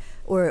pajamas, like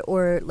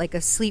or like a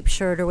sleep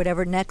shirt or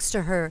whatever next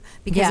to her,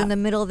 because in the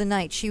middle of the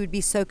night she would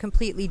be so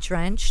completely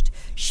drenched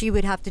she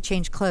would have to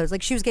change clothes.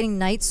 Like she was getting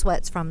night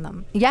sweats from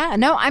them. Yeah,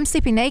 no, I'm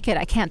sleeping naked.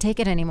 I can't take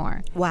it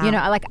anymore. Wow. You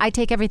know, like I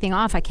take everything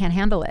off. I can't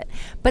handle it.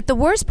 But the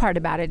worst part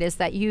about it is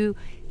that you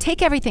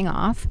take everything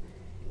off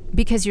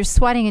because you're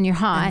sweating and you're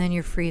hot. And then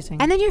you're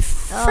freezing. And then you're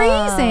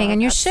freezing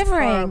and you're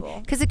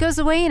shivering because it goes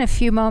away in a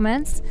few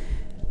moments,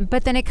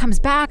 but then it comes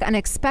back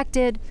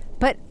unexpected.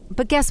 But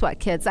guess what,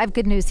 kids? I have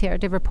good news here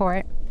to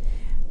report.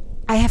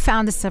 I have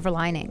found a silver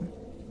lining.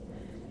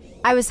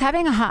 I was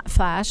having a hot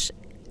flash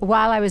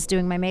while I was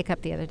doing my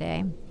makeup the other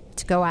day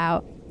to go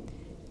out.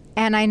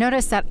 And I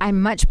noticed that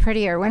I'm much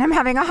prettier when I'm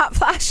having a hot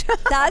flash.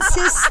 That's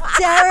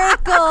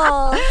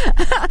hysterical.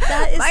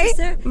 That is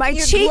hysterical. My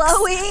You're cheeks,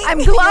 glowing. I'm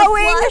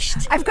glowing.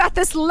 I've got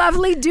this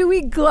lovely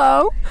dewy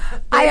glow.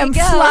 I am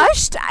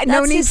flushed.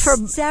 No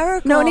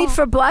need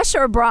for blush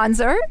or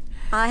bronzer.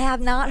 I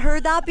have not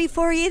heard that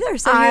before either.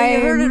 So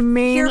you heard it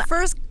here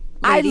first.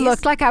 Ladies. I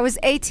looked like I was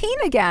 18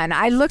 again.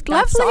 I looked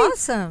lovely.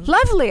 That's awesome.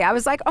 Lovely. I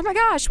was like, oh my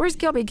gosh, where's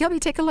Gilby? Gilby,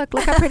 take a look.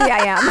 Look how pretty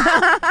I am.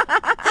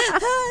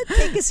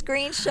 Take a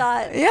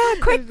screenshot. Yeah,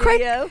 quick.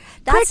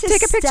 That's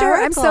take a picture.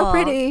 I'm so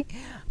pretty.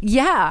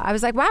 Yeah. I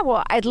was like, wow,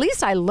 well, at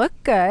least I look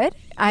good.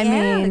 I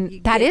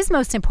mean, that is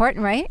most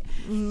important, right?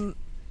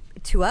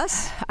 To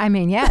us? I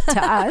mean, yeah,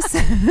 to us.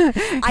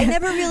 I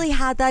never really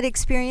had that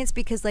experience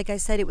because, like I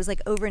said, it was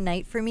like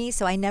overnight for me.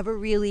 So I never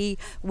really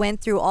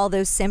went through all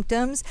those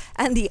symptoms.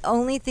 And the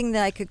only thing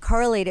that I could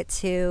correlate it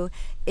to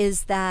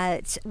is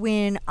that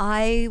when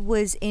I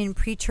was in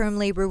preterm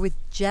labor with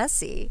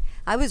Jesse,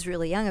 I was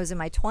really young. I was in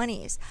my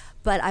 20s.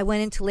 But I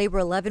went into labor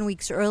 11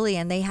 weeks early,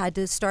 and they had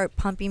to start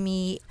pumping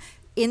me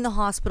in the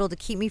hospital to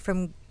keep me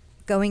from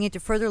going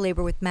into further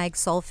labor with mag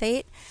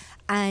sulfate.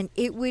 And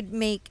it would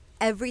make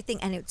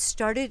everything, and it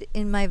started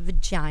in my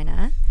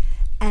vagina,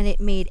 and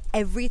it made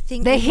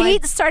everything. The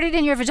heat started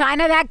in your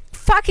vagina. That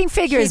fucking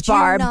figures,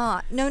 Barb.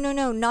 No,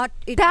 not.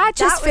 That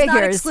just figures.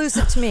 Not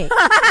exclusive to me.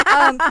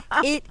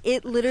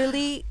 It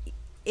literally,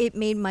 it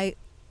made my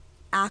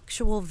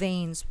actual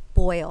veins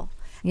boil.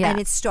 Yeah. And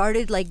it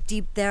started like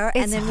deep there,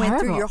 and then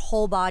went through your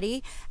whole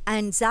body.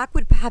 And Zach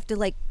would have to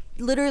like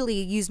literally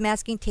use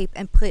masking tape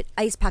and put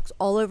ice packs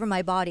all over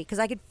my body because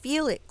I could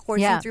feel it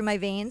coursing through my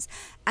veins.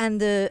 And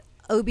the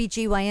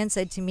OBGYN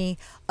said to me,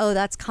 oh,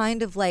 that's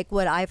kind of like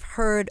what I've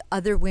heard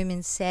other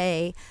women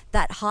say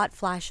that hot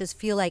flashes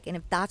feel like. And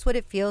if that's what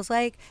it feels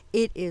like,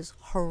 it is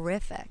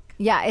horrific.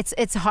 Yeah,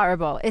 it's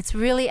horrible. It's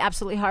really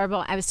absolutely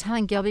horrible. I was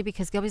telling Gilby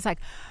because Gilby's like,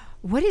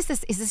 what is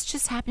this? Is this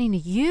just happening to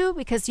you?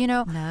 Because, you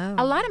know,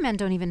 a lot of men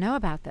don't even know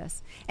about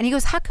this. And he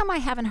goes, how come I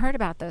haven't heard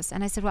about this?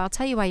 And I said, well, I'll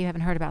tell you why you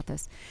haven't heard about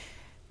this.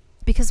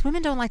 Because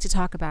women don't like to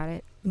talk about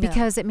it.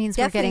 Because it means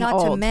we're getting old.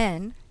 Definitely not to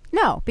men.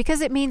 No,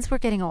 because it means we're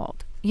getting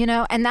old,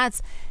 and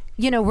that's,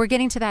 we're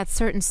getting to that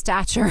certain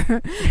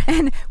stature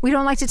and we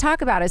don't like to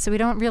talk about it. So we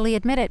don't really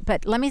admit it.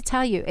 But let me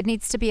tell you, it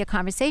needs to be a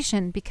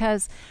conversation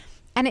because,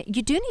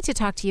 you do need to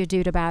talk to your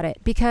dude about it,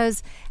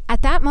 because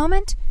at that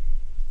moment,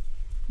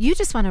 you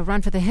just want to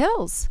run for the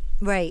hills.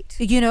 Right.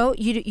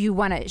 You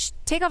want to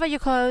take off all your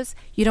clothes.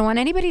 You don't want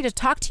anybody to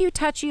talk to you,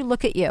 touch you,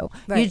 look at you.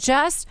 Right. You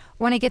just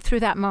want to get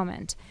through that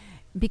moment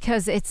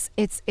because it's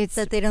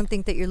that they don't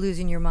think that you're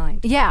losing your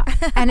mind. Yeah.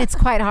 And it's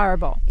quite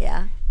horrible.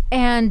 Yeah.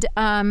 And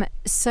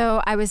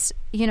so I was,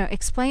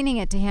 explaining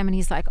it to him, and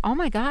he's like, "Oh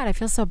my God, I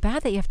feel so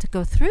bad that you have to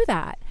go through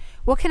that.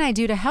 What can I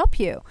do to help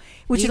you?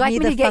 Would you like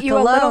me to get you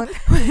a little?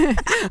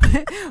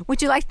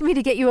 Would you like me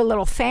to get you a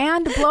little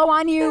fan to blow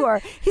on you?"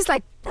 Or he's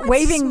like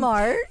waving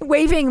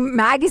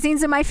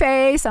magazines in my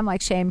face. I'm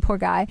like, shame, poor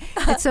guy.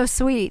 It's so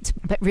sweet,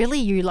 but really,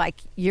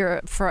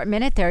 you're for a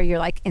minute there, you're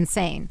like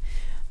insane.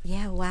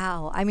 Yeah.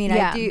 Wow. I mean,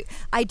 yeah.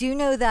 I do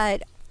know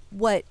that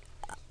what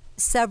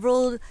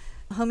several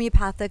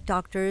homeopathic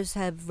doctors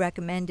have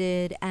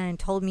recommended and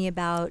told me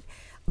about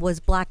was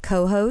black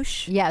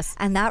cohosh. Yes.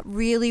 And that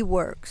really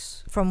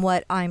works from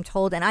what I'm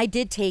told. And I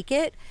did take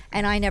it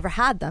and I never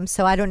had them.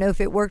 So I don't know if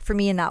it worked for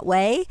me in that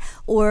way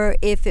or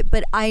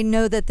but I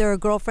know that there are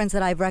girlfriends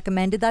that I've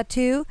recommended that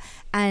to,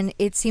 and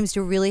it seems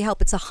to really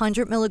help. It's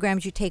 100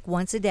 milligrams you take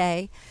once a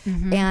day,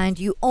 and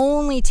you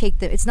only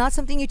take it's not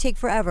something you take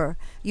forever.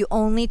 You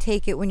only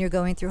take it when you're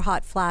going through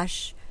hot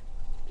flash.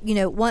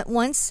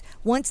 Once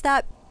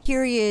that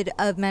period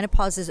of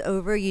menopause is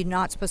over, you're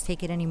not supposed to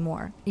take it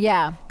anymore.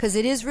 Yeah. Because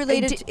it is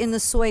related in the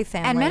soy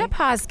family. And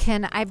menopause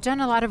I've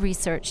done a lot of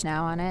research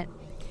now on it,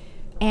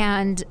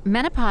 and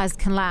menopause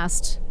can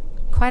last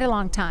quite a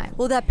long time.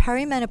 Well, that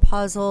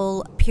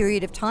perimenopausal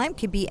period of time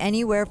could be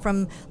anywhere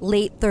from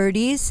late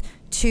 30s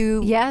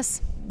to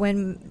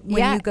when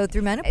you go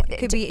through menopause. It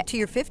could be to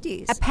your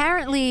 50s.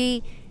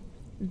 Apparently,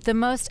 the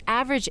most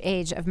average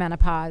age of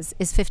menopause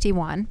is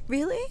 51.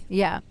 Really?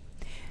 Yeah.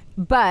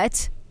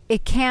 But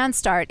it can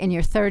start in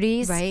your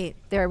 30s. Right.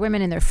 There are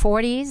women in their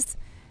 40s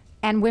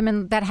and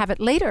women that have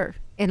it later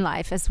in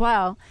life as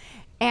well.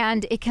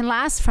 And it can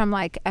last from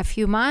like a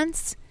few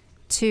months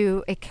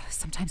to it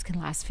sometimes can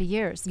last for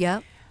years.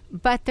 Yep.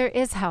 But there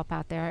is help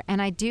out there.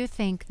 And I do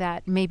think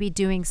that maybe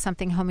doing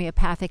something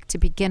homeopathic to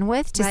begin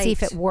with to see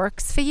if it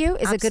works for you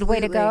is a good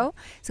way to go.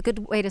 It's a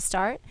good way to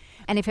start.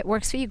 And if it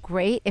works for you,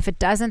 great. If it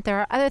doesn't, there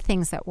are other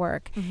things that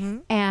work.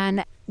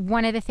 And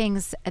one of the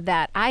things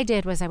that I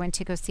did was I went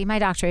to go see my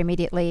doctor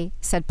immediately,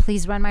 said,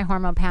 please run my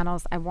hormone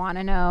panels. I want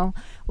to know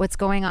what's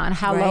going on.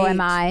 How low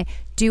am I?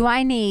 Do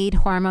I need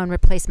hormone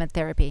replacement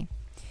therapy?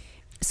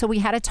 So we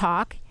had a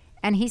talk,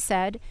 and he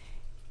said,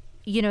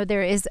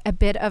 there is a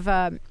bit of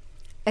a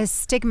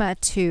stigma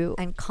to...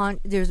 And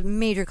there's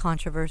major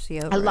controversy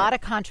over a lot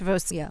of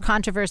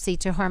controversy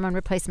to hormone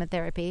replacement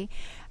therapy,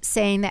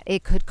 saying that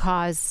it could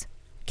cause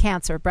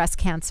cancer, breast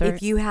cancer.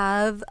 If you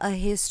have a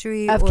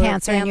history of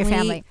cancer in your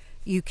family,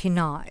 you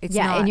cannot. It's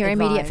not in your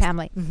advised. Immediate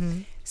family.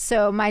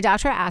 So my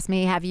doctor asked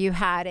me, have you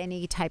had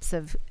any types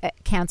of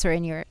cancer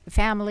in your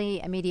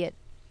family, immediate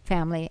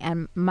family?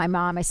 And my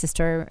mom, my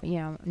sister,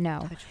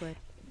 no. Touch wood.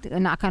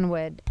 Knock on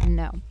wood,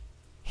 no.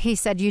 He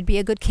said you'd be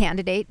a good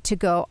candidate to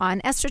go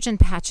on estrogen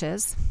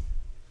patches,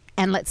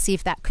 and let's see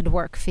if that could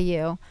work for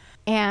you.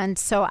 And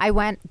so I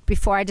went,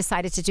 before I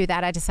decided to do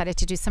that, I decided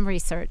to do some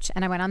research,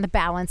 and I went on the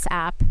Balance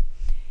app.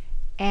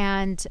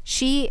 And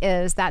she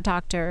is, that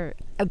doctor,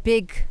 a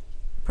big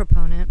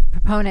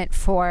proponent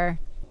for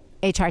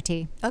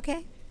HRT.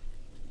 Okay.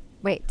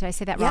 Wait, did I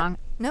say that wrong?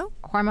 No.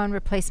 Hormone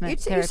replacement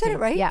therapy. You said it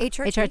right. Yeah,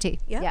 HRT.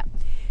 Yeah.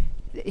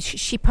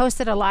 She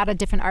posted a lot of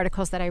different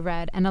articles that I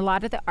read, and a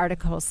lot of the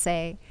articles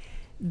say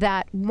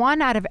that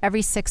 1 out of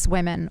every 6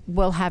 women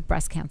will have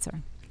breast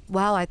cancer.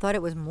 Wow, I thought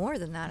it was more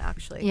than that,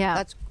 actually. Yeah.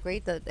 That's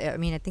great. I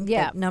think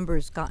that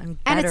number's gotten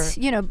better.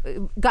 And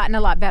it's, gotten a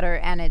lot better,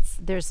 and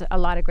there's a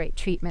lot of great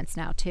treatments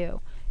now,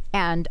 too.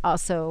 And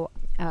also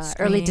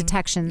early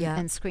detection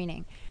and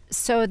screening.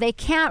 So they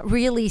can't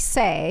really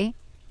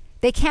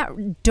they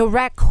can't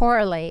direct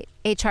correlate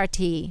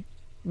HRT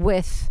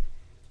with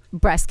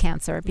breast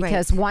cancer,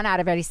 because 1 out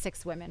of every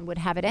 6 women would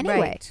have it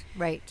anyway.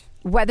 Right.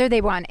 Whether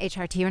they want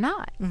HRT or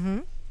not.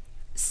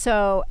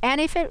 So, and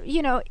if it,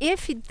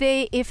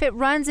 if it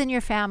runs in your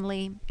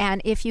family,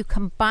 and if you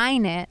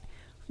combine it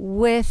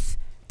with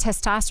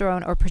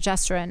testosterone or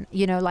progesterone,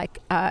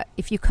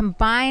 if you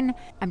combine,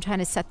 I'm trying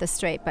to set this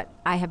straight, but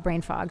I have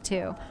brain fog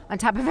too, on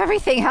top of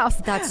everything else.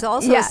 That's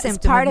also a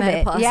symptom part of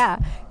menopause. it. Yeah.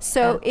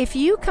 So if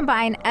you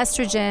combine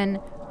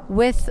estrogen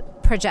with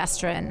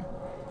progesterone,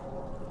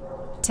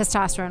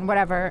 testosterone,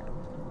 whatever,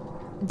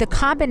 the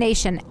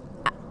combination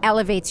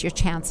elevates your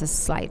chances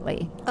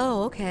slightly.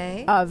 Oh,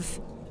 okay. Of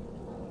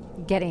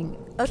getting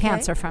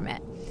cancer from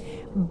it.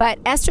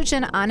 But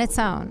estrogen on its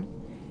own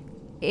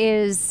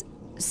is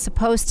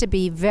supposed to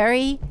be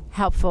very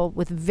helpful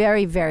with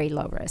very, very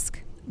low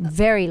risk.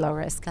 Very low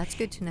risk. That's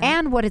good to know.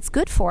 And what it's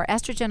good for,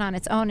 estrogen on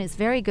its own is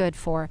very good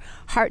for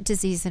heart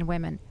disease in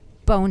women,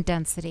 bone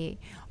density,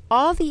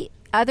 all the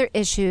other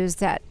issues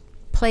that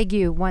plague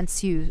you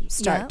once you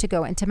start to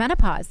go into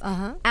menopause.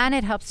 And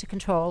it helps to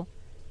control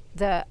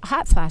the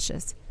hot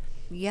flashes.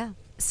 Yeah.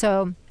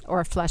 So,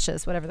 or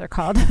flushes, whatever they're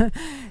called.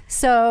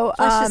 So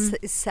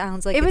flushes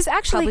sounds like it was it's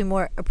actually probably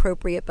more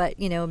appropriate, but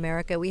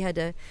America, we had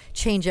to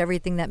change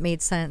everything that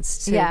made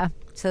sense.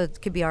 So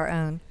it could be our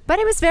own. But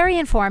it was very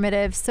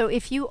informative. So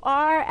if you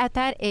are at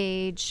that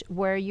age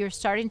where you're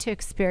starting to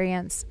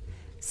experience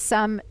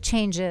some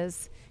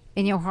changes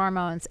in your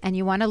hormones and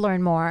you want to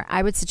learn more,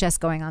 I would suggest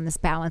going on this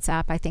Balance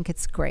app. I think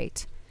it's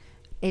great.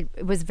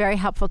 It was very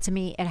helpful to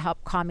me. It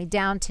helped calm me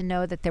down to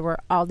know that there were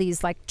all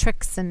these like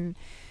tricks and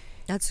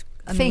that's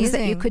amazing. Things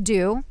that you could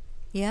do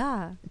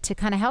to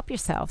kind of help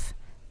yourself.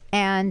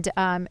 And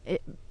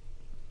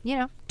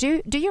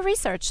do your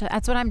research.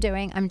 That's what I'm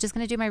doing. I'm just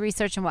going to do my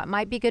research, and what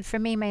might be good for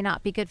me may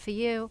not be good for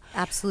you.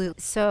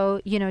 Absolutely.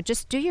 So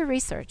just do your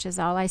research is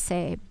all I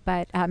say.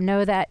 But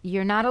know that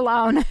you're not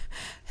alone.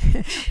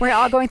 We're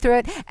all going through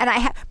it. And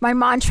my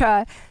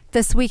mantra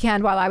this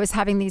weekend while I was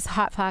having these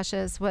hot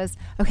flashes was,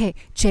 okay,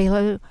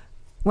 J-Lo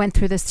went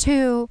through this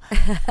too.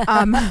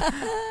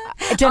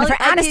 Jennifer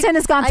Aniston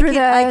has gone through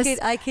this.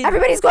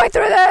 Everybody's going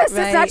through this.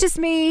 Right. It's not just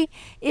me.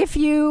 If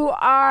you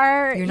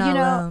are, you're not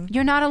alone.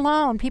 You're not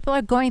alone. People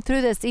are going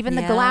through this. Even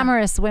the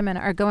glamorous women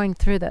are going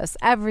through this.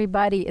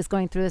 Everybody is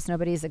going through this.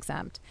 Nobody's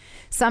exempt.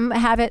 Some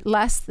have it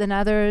less than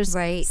others.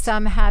 Right.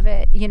 Some have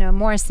it,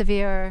 more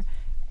severe.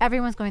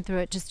 Everyone's going through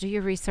it. Just do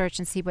your research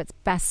and see what's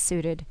best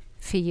suited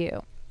for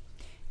you.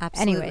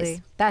 Absolutely.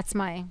 Anyways, that's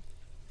my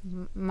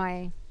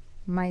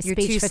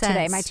speech for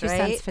today, my 2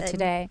 cents for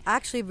today.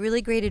 Actually,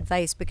 really great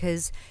advice,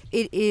 because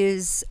it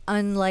is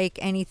unlike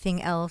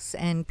anything else,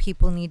 and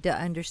people need to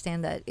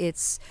understand that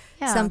it's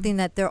something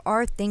that there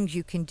are things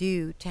you can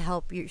do to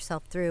help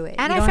yourself through it.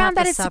 And I found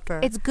that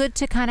it's good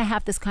to kind of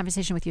have this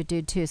conversation with your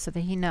dude too, so that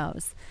he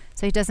knows,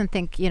 so he doesn't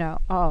think,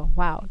 oh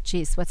wow,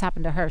 geez, what's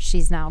happened to her?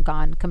 She's now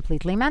gone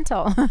completely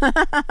mental.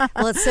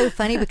 Well, it's so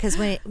funny because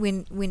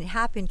when it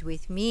happened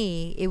with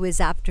me, it was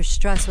after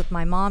stress with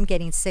my mom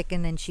getting sick,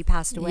 and then she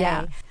passed away.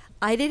 Yeah.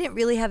 I didn't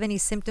really have any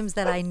symptoms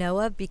that I know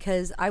of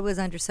because I was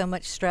under so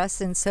much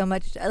stress and so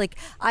much,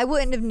 I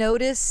wouldn't have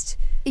noticed.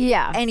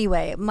 Yeah.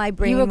 Anyway, my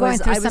brain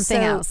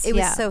else. It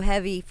was so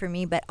heavy for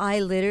me, but I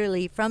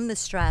literally, from the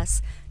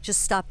stress,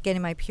 just stopped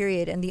getting my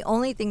period. And the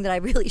only thing that I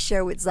really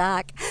share with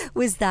Zach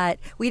was that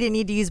we didn't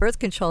need to use birth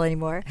control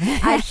anymore.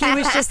 And he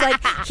was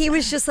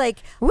just like,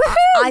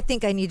 I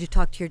think I need to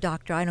talk to your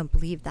doctor. I don't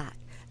believe that.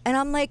 And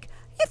I'm like,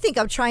 you think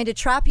I'm trying to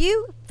trap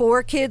you?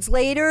 4 kids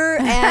later,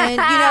 and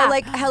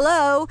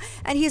hello.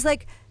 And he's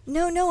like,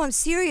 no, I'm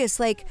serious.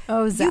 You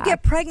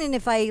get pregnant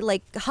if I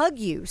hug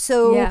you.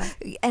 So,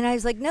 and I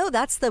was like, no,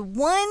 that's the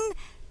one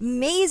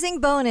amazing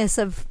bonus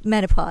of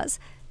menopause.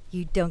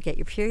 You don't get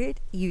your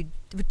period. You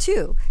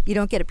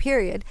don't get a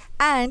period,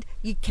 and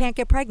you can't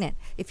get pregnant.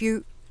 If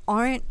you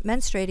aren't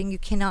menstruating, you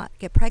cannot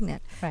get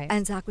pregnant. Right.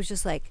 And Zach was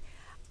just like,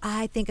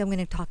 I think I'm going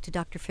to talk to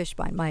Dr.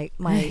 Fishbein, my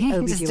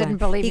OB-GYN. Just didn't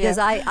believe you. Because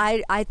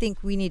I think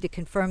we need to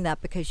confirm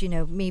that, because,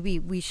 maybe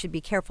we should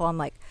be careful. I'm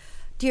like,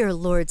 dear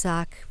Lord,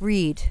 Zach,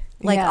 read.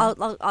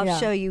 I'll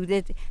show you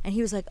that. And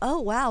he was like,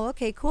 oh, wow,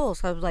 okay, cool.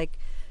 So I was like,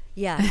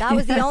 yeah, that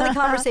was the only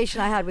conversation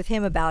I had with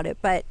him about it.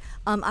 But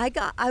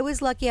I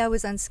was lucky I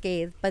was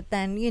unscathed. But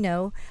then,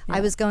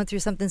 I was going through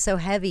something so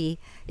heavy.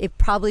 It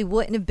probably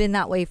wouldn't have been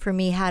that way for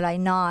me had I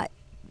not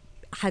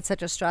had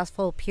such a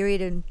stressful period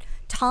in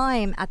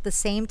time at the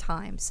same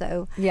time.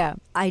 So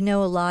I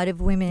know a lot of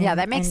women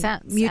that makes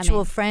sense.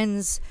 Mutual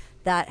friends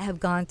that have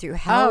gone through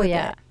hell with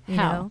it,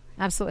 hell.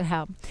 Absolute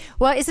hell.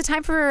 Well, is it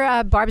time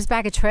for Barb's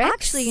Bag of Tricks?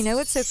 Actually,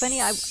 what's so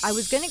funny? I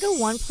was going to go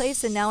one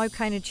place, and now I'm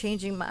kind of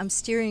changing. I'm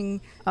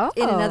steering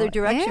in another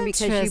direction,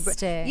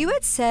 because you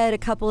had said a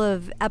couple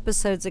of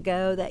episodes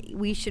ago that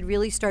we should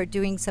really start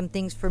doing some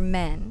things for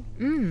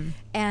men.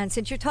 And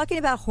since you're talking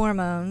about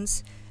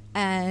hormones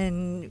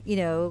and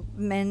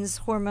men's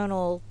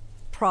hormonal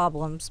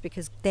problems,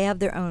 because they have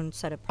their own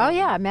set of problems. Oh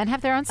yeah, men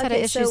have their own set of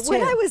issues too. So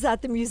when I was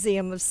at the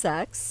Museum of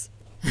Sex,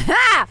 this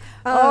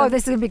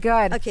is gonna be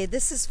good. Okay,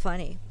 this is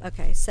funny.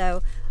 Okay,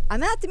 so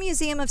I'm at the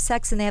Museum of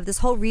Sex, and they have this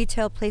whole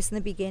retail place in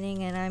the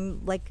beginning, and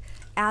I'm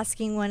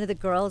asking one of the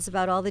girls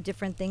about all the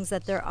different things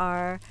that there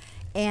are,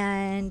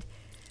 and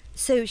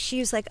so she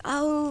was like,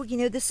 oh,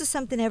 this is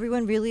something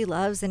everyone really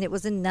loves. And it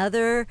was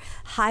another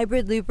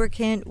hybrid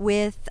lubricant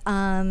with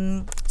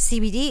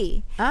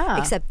CBD.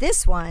 Except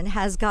this one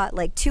has got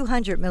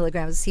 200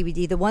 milligrams of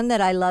CBD. The one that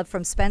I love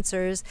from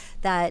Spencer's,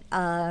 that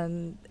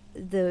the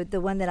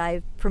one that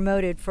I've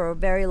promoted for a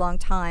very long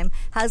time,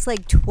 has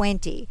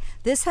 20.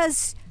 This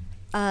has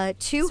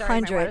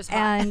 200.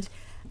 And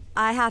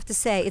I have to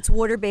say, it's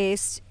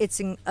water-based. It's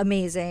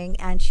amazing.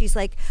 And she's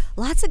like,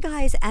 lots of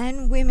guys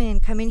and women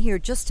come in here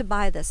just to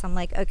buy this. I'm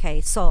like,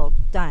 okay, sold,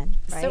 done.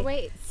 Right? So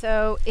wait,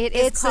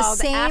 it's called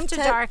After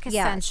Dark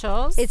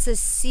Essentials. It's a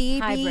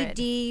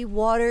CBD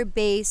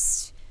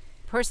water-based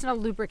personal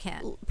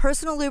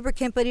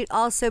lubricant. But it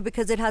also,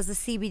 because it has the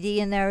CBD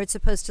in there, it's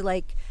supposed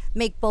to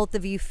make both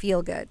of you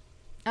feel good.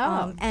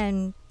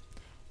 And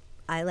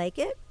I like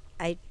it.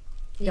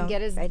 You can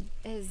get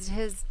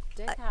his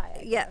dick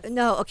high. Yeah.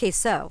 No. Okay.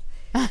 So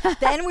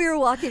then we were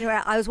walking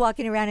around. I was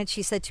walking around, and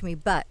she said to me,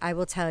 "But I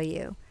will tell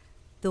you,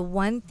 the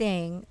one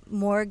thing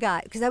more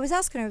guy." Because I was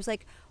asking her, I was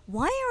like,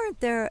 "Why aren't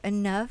there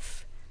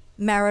enough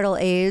marital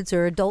aids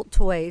or adult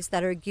toys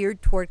that are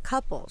geared toward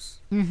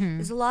couples?" Mm-hmm.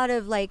 There's a lot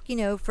of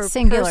for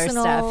singular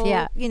personal stuff,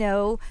 yeah.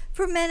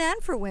 For men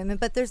and for women,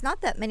 but there's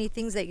not that many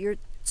things that you're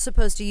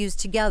supposed to use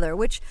together,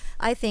 which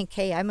I think,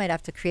 hey, I might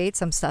have to create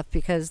some stuff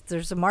because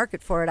there's a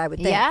market for it, I would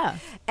think. Yeah.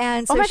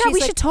 And so oh my God,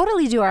 we should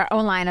totally do our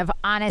own line of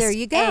honest there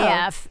you go.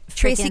 AF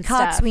Tracy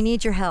Cox, stuff. we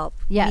need your help.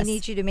 Yes. We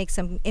need you to make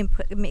some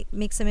input,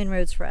 make some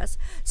inroads for us.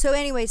 So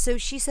anyway, so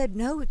she said,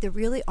 no, there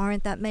really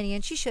aren't that many.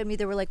 And she showed me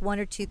there were like one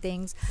or two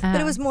things, but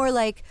it was more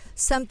like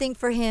something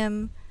for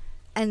him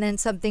and then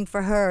something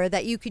for her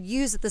that you could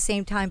use at the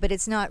same time, but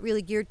it's not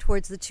really geared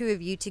towards the two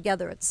of you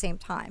together at the same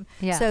time.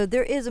 Yeah. So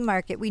there is a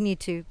market. We need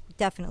to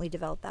definitely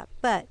develop that.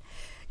 But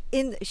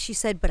she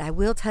said, but I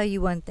will tell you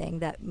one thing,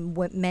 that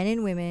men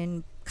and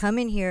women come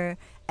in here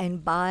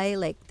and buy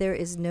like there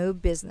is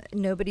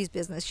nobody's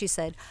business. She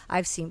said,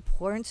 I've seen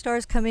porn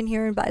stars come in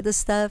here and buy this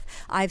stuff.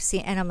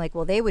 And I'm like,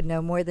 well, they would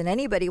know more than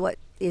anybody what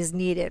is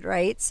needed,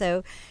 right?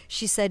 So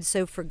she said,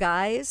 so for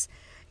guys,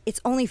 it's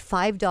only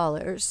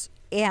 $5.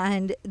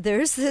 And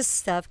there's this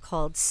stuff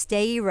called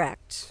Stay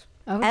Erect.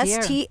 Oh,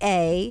 dear.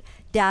 STA-ERECT.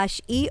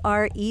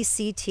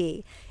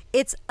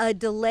 It's a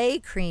delay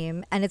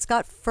cream, and it's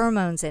got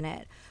pheromones in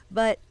it.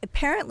 But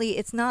apparently,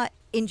 it's not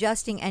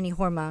ingesting any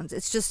hormones.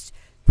 It's just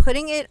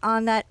putting it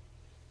on that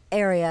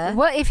area.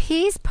 Well, if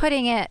he's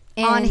putting it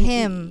on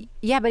him.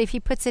 Yeah, but if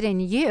he puts it in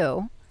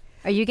you,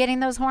 are you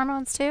getting those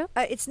hormones too?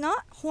 It's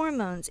not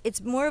hormones.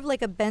 It's more of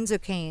like a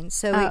benzocaine.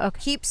 So it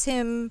keeps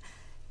him...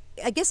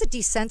 I guess it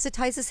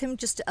desensitizes him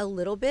just a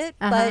little bit,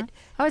 but...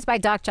 Oh, it's by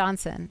Doc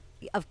Johnson.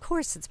 Of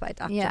course it's by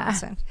Doc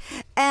Johnson.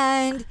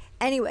 And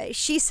anyway,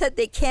 she said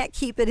they can't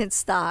keep it in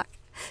stock.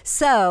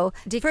 So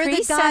for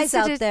the guys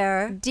out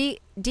there...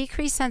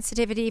 Decrease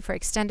sensitivity for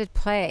extended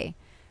play.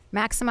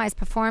 Maximize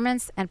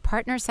performance and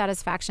partner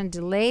satisfaction.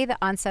 Delay the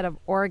onset of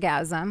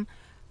orgasm.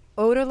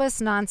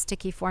 Odorless,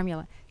 non-sticky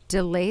formula.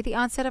 Delay the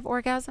onset of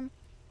orgasm?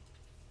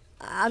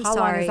 I'm How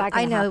sorry. long is that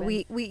gonna I know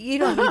happen? we you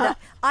don't need that.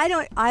 I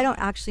don't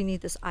actually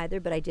need this either,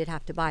 but I did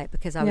have to buy it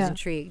because I was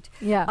intrigued.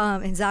 Yeah.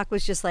 And Zach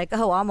was just like,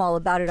 "Oh, I'm all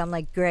about it." I'm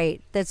like,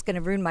 "Great. That's going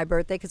to ruin my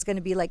birthday because it's going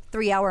to be like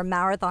 3-hour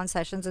marathon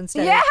sessions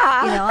instead."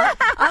 Yeah. Of,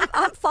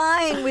 I'm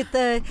fine with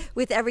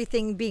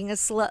everything being a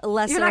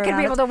lesser. You're not going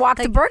to be able to walk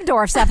to like,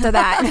 Bergdorf's after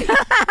that.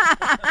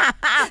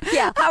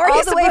 Yeah. How are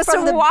you supposed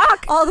to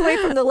walk? All the way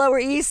from the Lower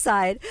East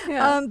Side.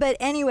 Yeah. But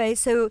anyway,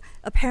 so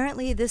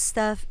apparently this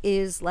stuff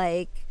is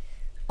like.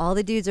 All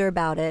the dudes are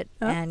about it,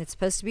 and it's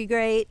supposed to be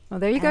great.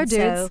 Well, there you go,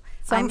 dudes. So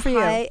Something for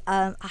you.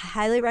 I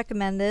highly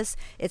recommend this.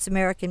 It's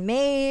American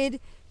made.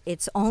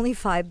 It's only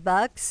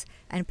 $5,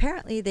 and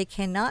apparently they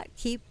cannot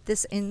keep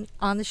this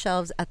on the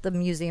shelves at the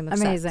Museum of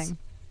Sex. Amazing.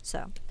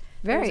 So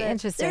very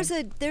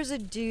interesting. There's a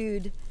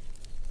dude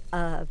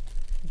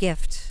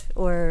gift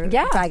or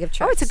bag of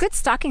tricks. Oh, it's a good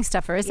stocking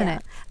stuffer, isn't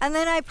it? And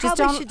then I Just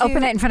probably don't should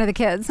open it in front of the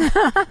kids.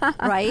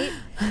 Right?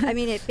 I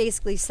mean, it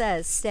basically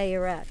says stay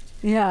erect.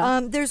 Yeah.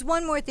 There's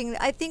one more thing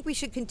that I think we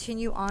should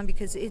continue on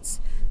because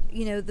it's,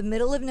 the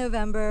middle of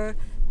November.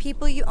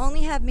 People, you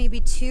only have maybe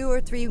 2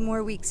 or 3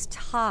 more weeks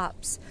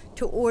tops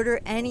to order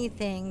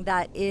anything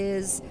that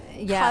is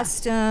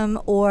custom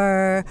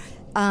or,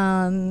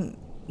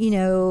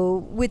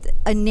 with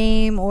a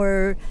name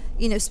or,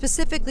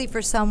 specifically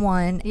for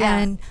someone. Yeah.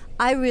 And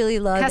I really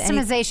love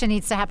customization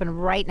needs to happen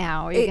right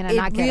now or you're going to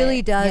not get it. It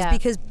really does Yeah.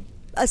 because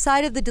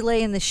aside of the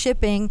delay in the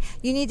shipping,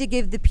 you need to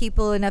give the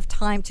people enough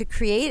time to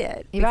create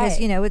it because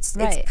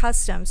it's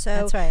custom. So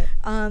that's right.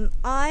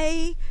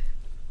 I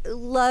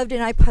loved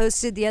and I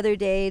posted the other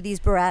day these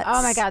barrettes.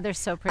 Oh my God, they're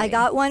so pretty. I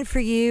got one for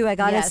you. I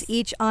got us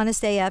each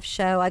Honest AF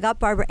show. I got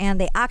Barbara Ann.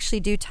 They actually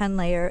do 10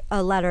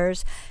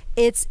 letters.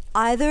 It's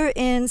either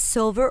in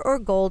silver or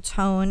gold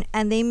tone,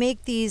 and they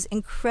make these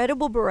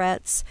incredible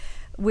barrettes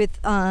with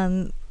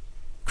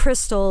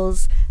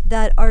crystals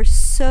that are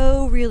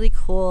so really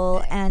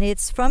cool, and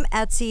it's from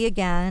Etsy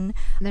again.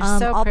 They're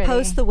so I'll pretty.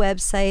 post the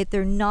website.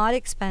 They're not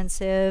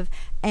expensive,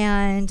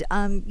 and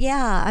They're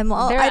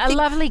a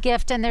lovely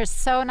gift, and they're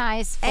so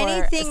nice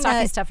for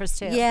stocking stuffers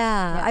too.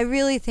 Yeah, I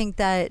really think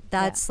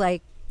that's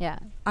like. Yeah.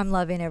 I'm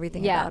loving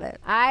everything about it.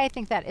 I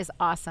think that is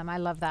awesome. I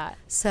love that.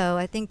 So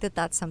I think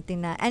that's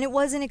something and it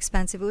wasn't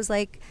expensive. It was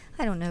like,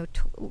 I don't know,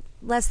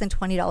 less than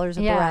 $20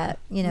 a barrette,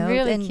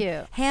 Really and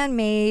cute.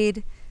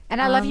 Handmade. And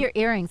I love your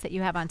earrings that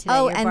you have on today.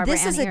 Oh, your and Barbara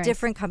this is Ann a earrings.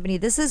 different company.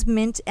 This is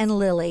Mint and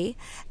Lily.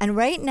 And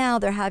right now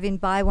they're having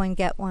buy one,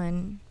 get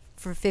one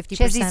for 50%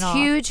 She has these off.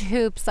 huge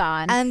hoops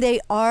on. And they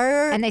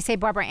are... And they say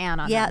Barbara Ann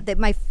on them. Yeah,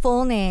 my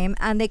full name.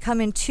 And they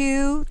come in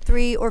 2,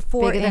 3, or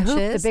 4 bigger inches.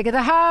 The hoop, the bigger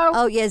the hoe.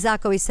 Oh, yeah,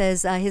 Zach always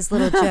says his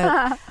little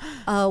joke.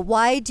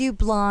 Why do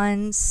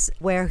blondes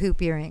wear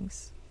hoop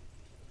earrings?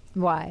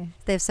 Why?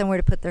 They have somewhere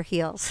to put their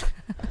heels.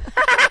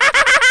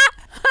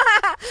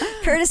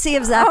 Courtesy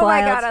of Zach Oh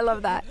Wild. my God, I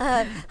love that.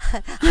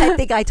 I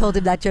think I told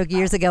him that joke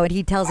years ago, and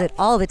he tells it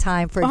all the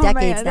time for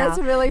decades now. That's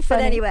really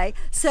funny. But anyway,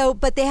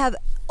 but they have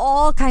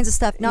all kinds of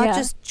stuff, not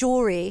just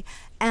jewelry.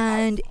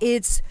 And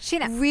it's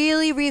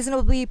really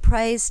reasonably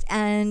priced,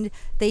 and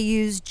they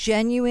use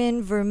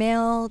genuine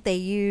vermeil. They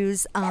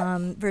use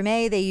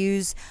vermeil. They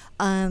use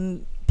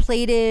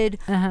plated,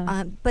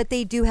 but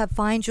they do have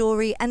fine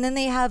jewelry, and then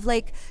they have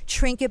like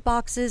trinket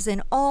boxes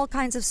and all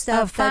kinds of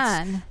stuff. Oh,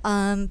 fun!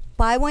 That's,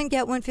 buy one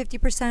get one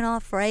 50%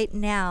 off right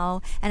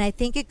now, and I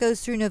think it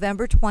goes through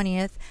November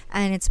 20th.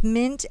 And it's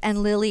Mint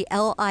and Lily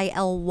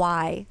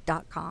LILY.com.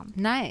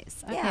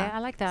 Nice. Okay, I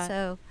like that.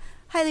 So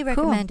highly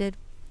recommended.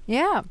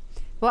 Yeah.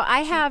 Well,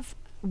 I have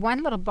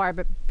one little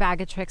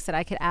bag of tricks that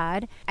I could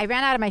add. I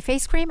ran out of my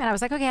face cream, and I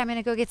was like, okay, I'm going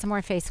to go get some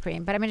more face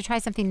cream, but I'm going to try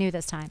something new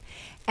this time.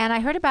 And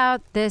I heard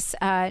about this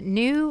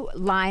new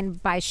line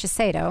by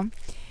Shiseido,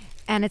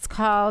 and it's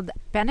called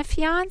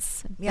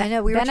Benefiance. Yeah, I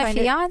know. We were trying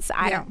to...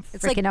 I don't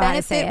it's freaking like know how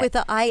to say it. With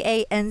the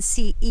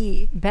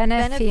IANCE.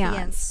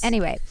 Benefiance.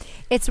 Anyway,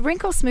 it's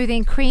wrinkle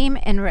smoothing cream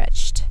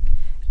enriched.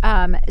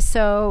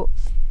 So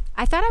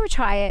I thought I would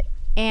try it.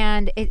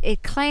 And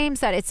it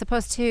claims that it's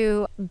supposed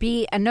to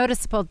be a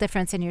noticeable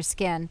difference in your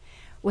skin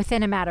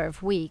within a matter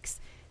of weeks.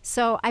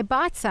 So I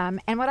bought some,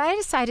 and what I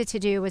decided to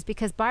do was,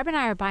 because Barb and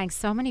I are buying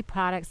so many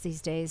products these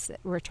days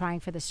that we're trying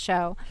for this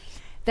show,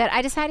 that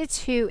I decided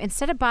to,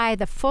 instead of buy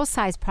the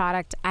full-size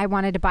product, I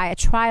wanted to buy a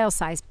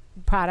trial-size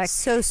product.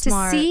 So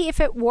smart. To see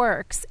if it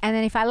works. And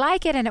then if I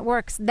like it and it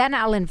works, then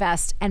I'll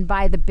invest and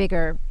buy the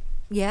bigger,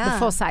 the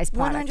full-size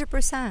product.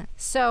 100%.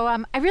 So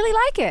I really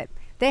like it.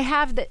 They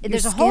have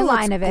there's a whole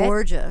line of it.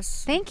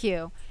 Gorgeous. Thank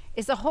you.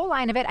 It's a whole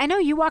line of it. I know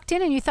you walked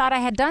in and you thought I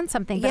had done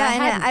something, but I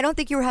hadn't. I don't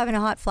think you were having a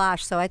hot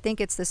flash, so I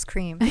think it's this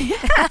cream.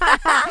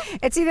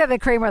 It's either the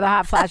cream or the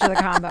hot flash or the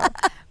combo.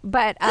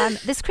 But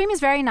this cream is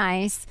very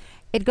nice.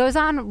 It goes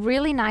on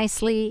really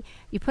nicely.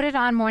 You put it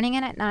on morning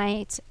and at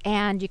night,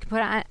 and you can put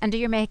it on under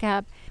your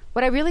makeup.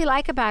 What I really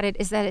like about it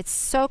is that it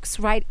soaks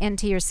right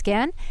into your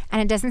skin,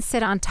 and it doesn't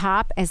sit on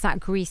top, and it's not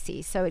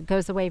greasy, so it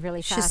goes away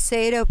really fast.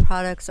 Shiseido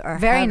products are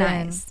very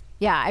heaven. nice.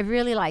 Yeah, I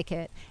really like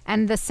it.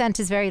 And the scent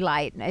is very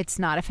light. It's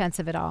not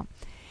offensive at all.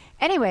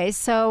 Anyway,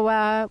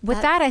 so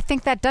with that, I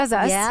think that does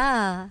us.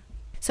 Yeah.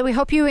 So we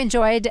hope you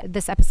enjoyed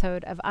this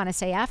episode of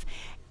Honest AF.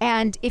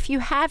 And if you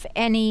have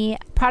any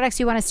products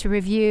you want us to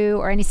review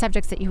or any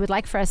subjects that you would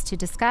like for us to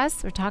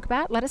discuss or talk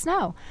about, let us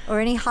know.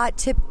 Or any hot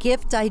tip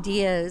gift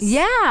ideas.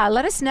 Yeah,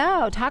 let us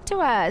know. Talk to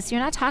us.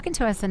 You're not talking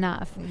to us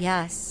enough.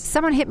 Yes.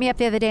 Someone hit me up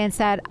the other day and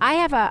said, I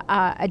have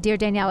a Dear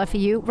Daniela for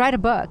you. Write a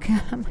book.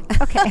 I'm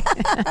like, okay.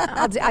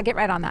 I'll get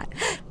right on that.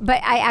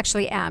 But I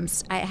actually am.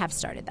 I have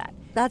started that.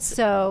 That's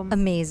so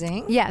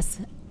amazing. Yes.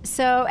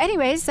 So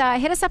anyways,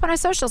 hit us up on our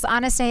socials.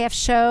 Honest AF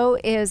Show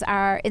is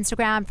our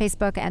Instagram,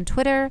 Facebook, and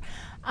Twitter.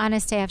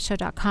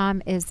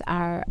 HonestAFShow.com is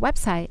our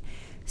website.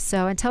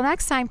 So until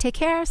next time, take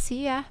care.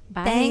 See ya.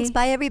 Bye. Thanks.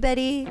 Bye,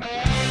 everybody.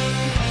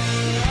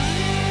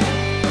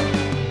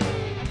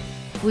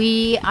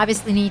 We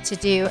obviously need to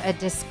do a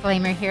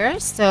disclaimer here.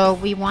 So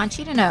we want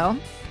you to know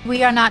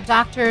we are not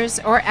doctors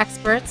or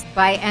experts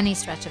by any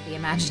stretch of the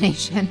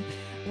imagination.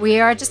 We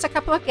are just a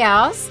couple of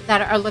gals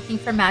that are looking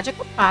for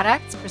magical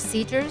products,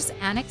 procedures,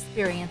 and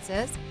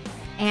experiences.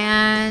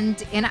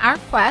 And in our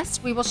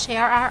quest, we will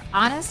share our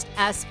honest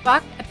as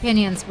fuck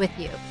opinions with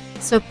you.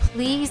 So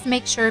please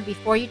make sure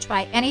before you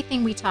try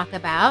anything we talk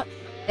about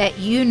that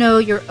you know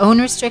your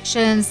own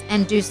restrictions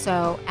and do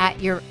so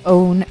at your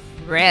own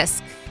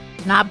risk.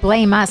 Do not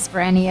blame us for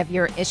any of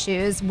your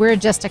issues. We're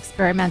just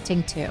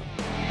experimenting too.